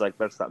 And then she's like,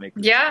 let's not make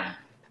this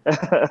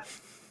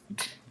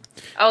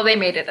Oh, they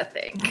made it a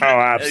thing. Oh,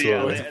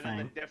 absolutely. Yeah, and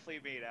then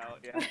definitely made out.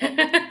 Yeah.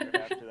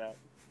 After that.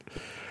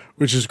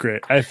 which is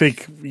great. I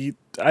think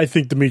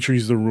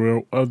Dimitri's the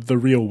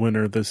real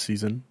winner this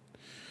season.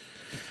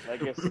 I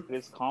guess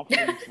his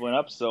confidence went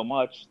up so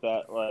much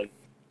that, like,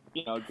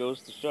 you know, it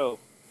goes to show.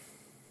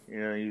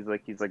 You know, he's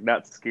like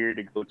not scared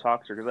to go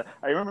talk to her. Because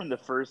I remember in the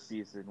first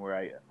season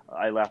where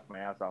I laughed my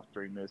ass off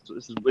during this.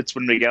 It's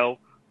when Miguel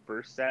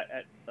first sat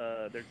at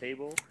their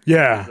table.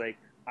 Yeah. He's like,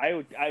 I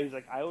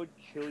would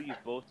kill you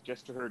both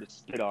just for her to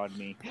spit on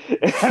me.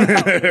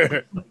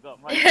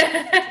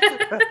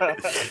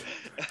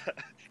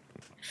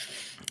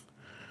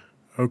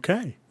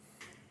 Okay.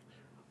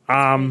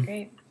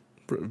 Great.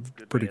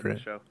 Pretty great.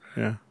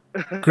 Yeah.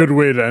 Good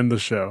way to end the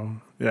show.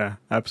 Yeah,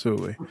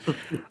 absolutely.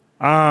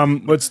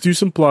 Let's do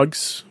some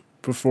plugs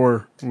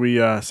before we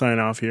sign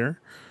off here.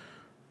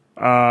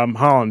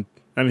 Holland,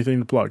 anything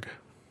to plug?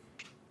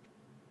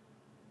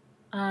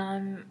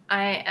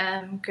 I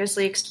am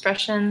Grizzly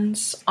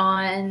Expressions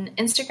on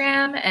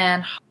Instagram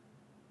and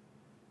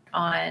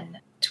on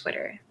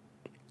Twitter.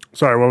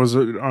 Sorry, what was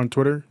it on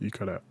Twitter? You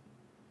cut out.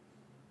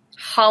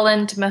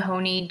 Holland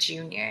Mahoney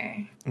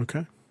Jr.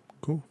 Okay,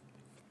 cool.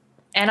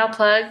 And I'll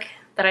plug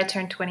that I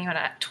turn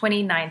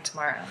 29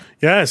 tomorrow.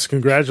 Yes,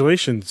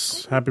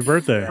 congratulations. Happy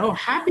birthday. Oh,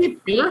 happy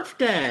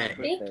birthday.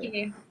 Thank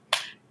you.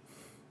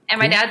 And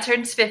my dad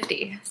turns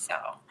 50, so.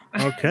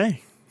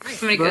 Okay. I'm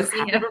going to go see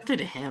Happy him. birthday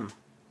to him.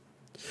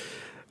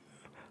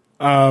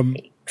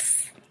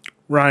 Thanks.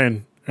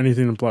 Ryan,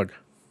 anything to plug?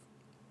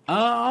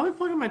 I'll be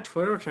plugging my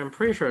Twitter, which I'm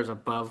pretty sure is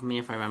above me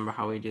if I remember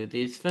how we do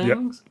these things.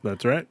 Yep,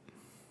 that's right.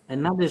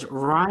 And that is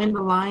Ryan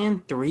the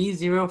Lion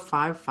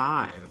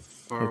 3055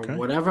 for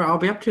whatever I'll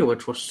be up to,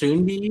 which will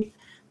soon be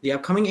the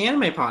upcoming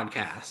anime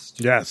podcast.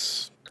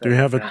 Yes. Do you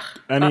have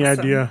any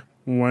idea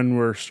when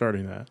we're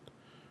starting that?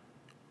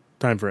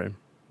 Time frame?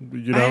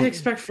 You know? I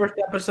expect first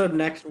episode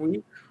next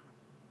week.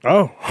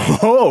 Oh,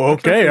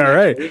 okay, all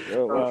right.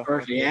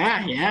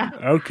 Yeah.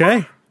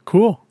 Okay,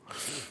 cool.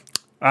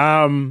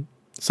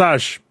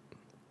 Sash,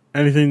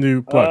 anything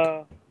to plug?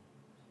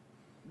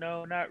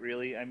 No, not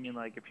really. I mean,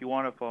 like, if you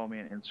want to follow me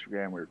on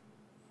Instagram or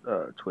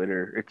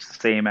Twitter, it's the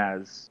same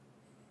as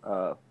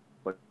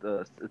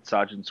it's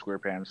Sergeant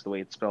SquarePants, the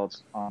way it's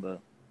spelled on the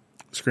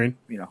screen.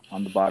 You know,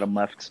 on the bottom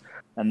left,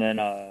 and then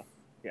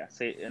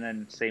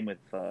same with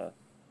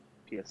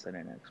PSN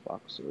and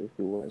Xbox. So if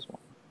you guys want,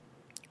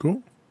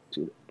 cool.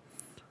 To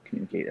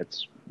communicate,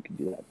 you can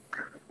do that.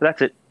 But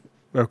that's it.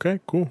 Okay,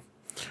 cool.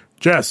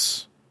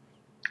 Jess,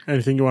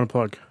 anything you want to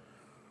plug?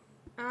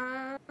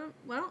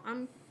 Well,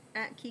 I'm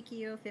at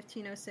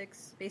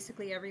Kikio1506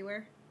 basically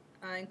everywhere,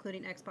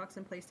 including Xbox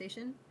and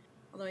PlayStation.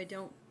 Although I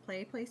don't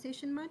play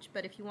PlayStation much,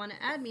 but if you want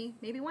to add me,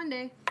 maybe one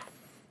day.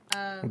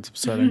 That's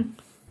upsetting.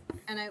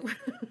 And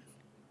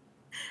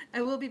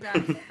I will be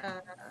back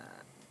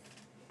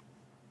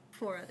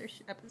for other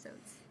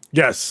episodes.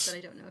 Yes. But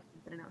I don't know if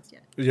it's been announced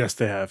yet. Yes,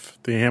 they have.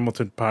 The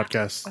Hamilton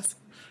podcast. Awesome.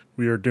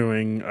 We are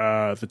doing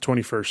the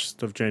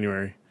 21st of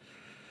January,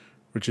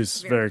 which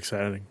is very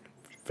exciting.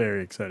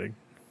 Very exciting.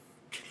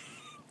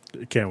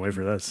 I can't wait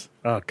for this.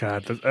 Oh,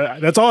 God.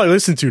 That's all I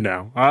listen to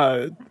now.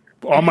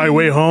 On my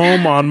way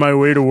home, on my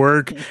way to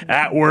work,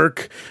 at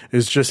work,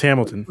 is just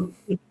Hamilton.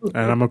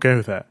 And I'm okay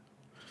with that.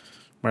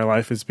 My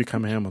life has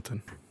become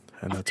Hamilton.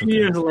 And that's 2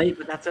 years late,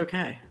 but that's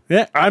okay.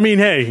 Yeah, I mean,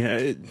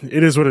 hey,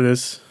 it is what it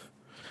is.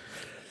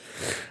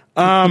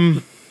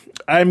 I'm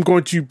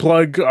going to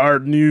plug our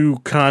new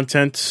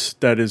content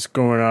that is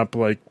going up,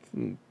 like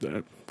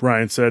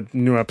Ryan said,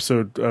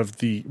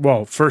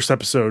 first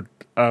episode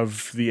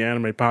of the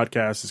anime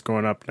podcast is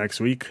going up next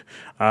week.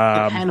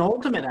 The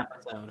penultimate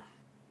episode.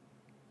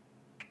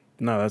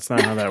 No, that's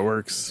not how that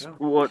works.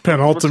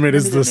 Penultimate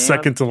is the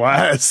second to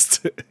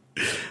last.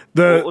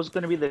 What was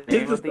going to be the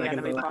name of the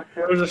anime podcast?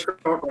 It was a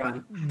short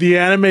run. The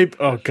anime.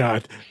 Oh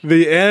God,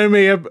 the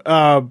anime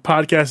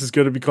podcast is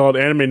going to be called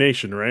Anime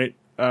Nation, right,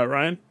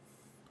 Ryan?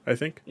 I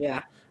think.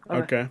 Yeah.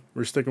 Okay,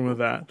 we're sticking with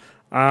that.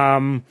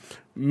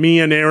 Me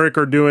and Eric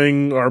are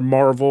doing our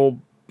Marvel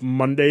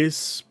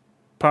Mondays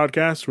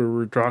podcast where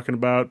we're talking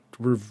about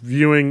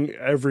reviewing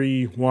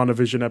every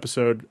WandaVision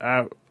episode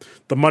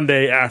the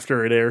Monday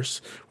after it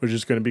airs, which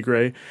is going to be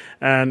great.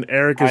 And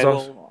Eric is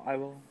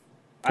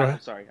I'm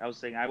sorry. I was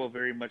saying I will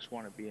very much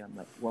want to be on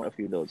a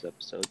few of those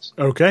episodes.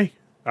 Okay.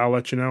 I'll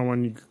let you know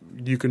when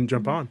you can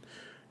jump on.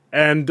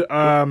 And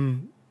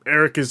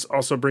Eric is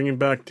also bringing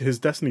back his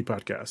Destiny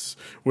podcast,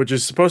 which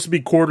is supposed to be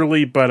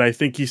quarterly, but I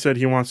think he said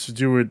he wants to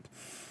do it,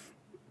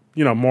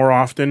 more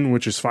often,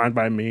 which is fine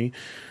by me.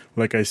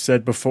 Like I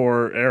said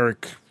before,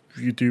 Eric,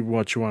 you do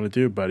what you want to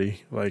do,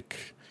 buddy.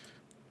 Like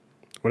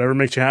whatever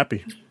makes you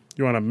happy.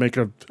 You want to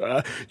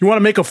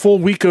make a full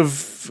week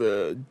of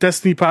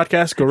Destiny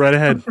podcast? Go right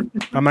ahead.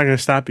 I'm not going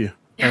to stop you.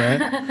 All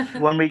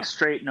right. 1 week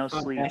straight, no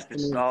sleep. Yeah,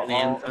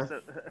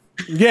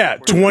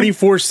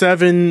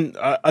 24/7,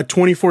 a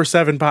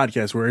 24/7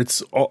 podcast where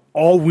it's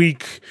all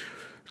week,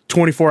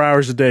 24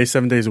 hours a day,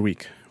 7 days a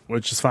week,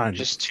 which is fine.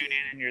 Just tune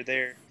in and you're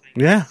there.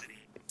 Yeah.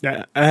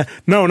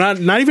 No,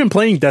 not even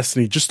playing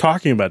Destiny, just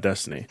talking about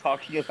Destiny.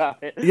 Talking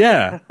about it.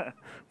 Yeah,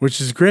 which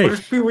is great. We'll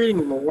just be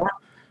reading more.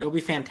 It'll be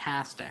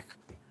fantastic.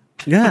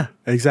 Yeah,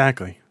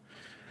 exactly.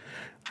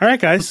 All right,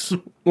 guys.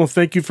 Well,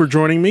 thank you for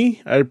joining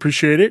me. I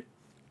appreciate it.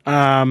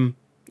 I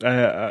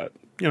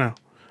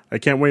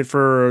can't wait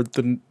for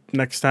the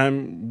next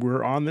time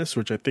we're on this,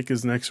 which I think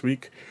is next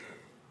week.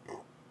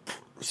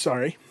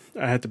 Sorry,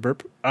 I had to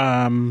burp.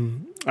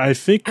 I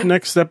think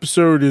next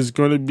episode is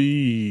going to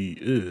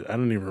be. I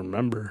don't even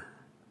remember.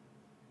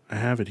 I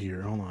have it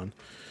here. Hold on.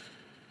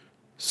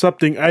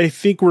 Something. I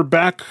think we're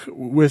back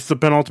with the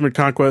Penultimate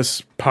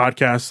Conquest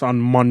podcast on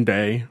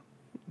Monday,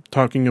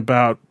 talking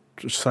about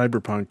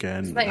Cyberpunk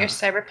and. Isn't that your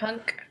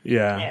Cyberpunk?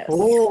 Yeah. Yes.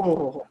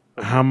 Oh,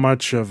 How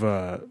much of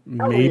a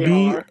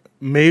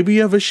maybe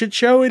of a shit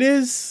show it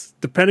is,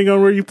 depending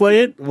on where you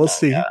play it. We'll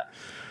see.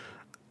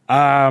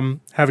 Have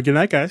a good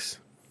night, guys.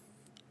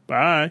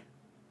 Bye.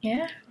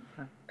 Yeah.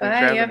 Thanks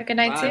Bye. for You have a good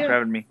night Bye. too.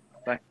 having me.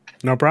 Bye.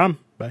 No problem.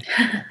 Bye.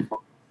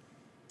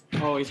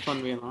 always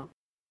fun being on.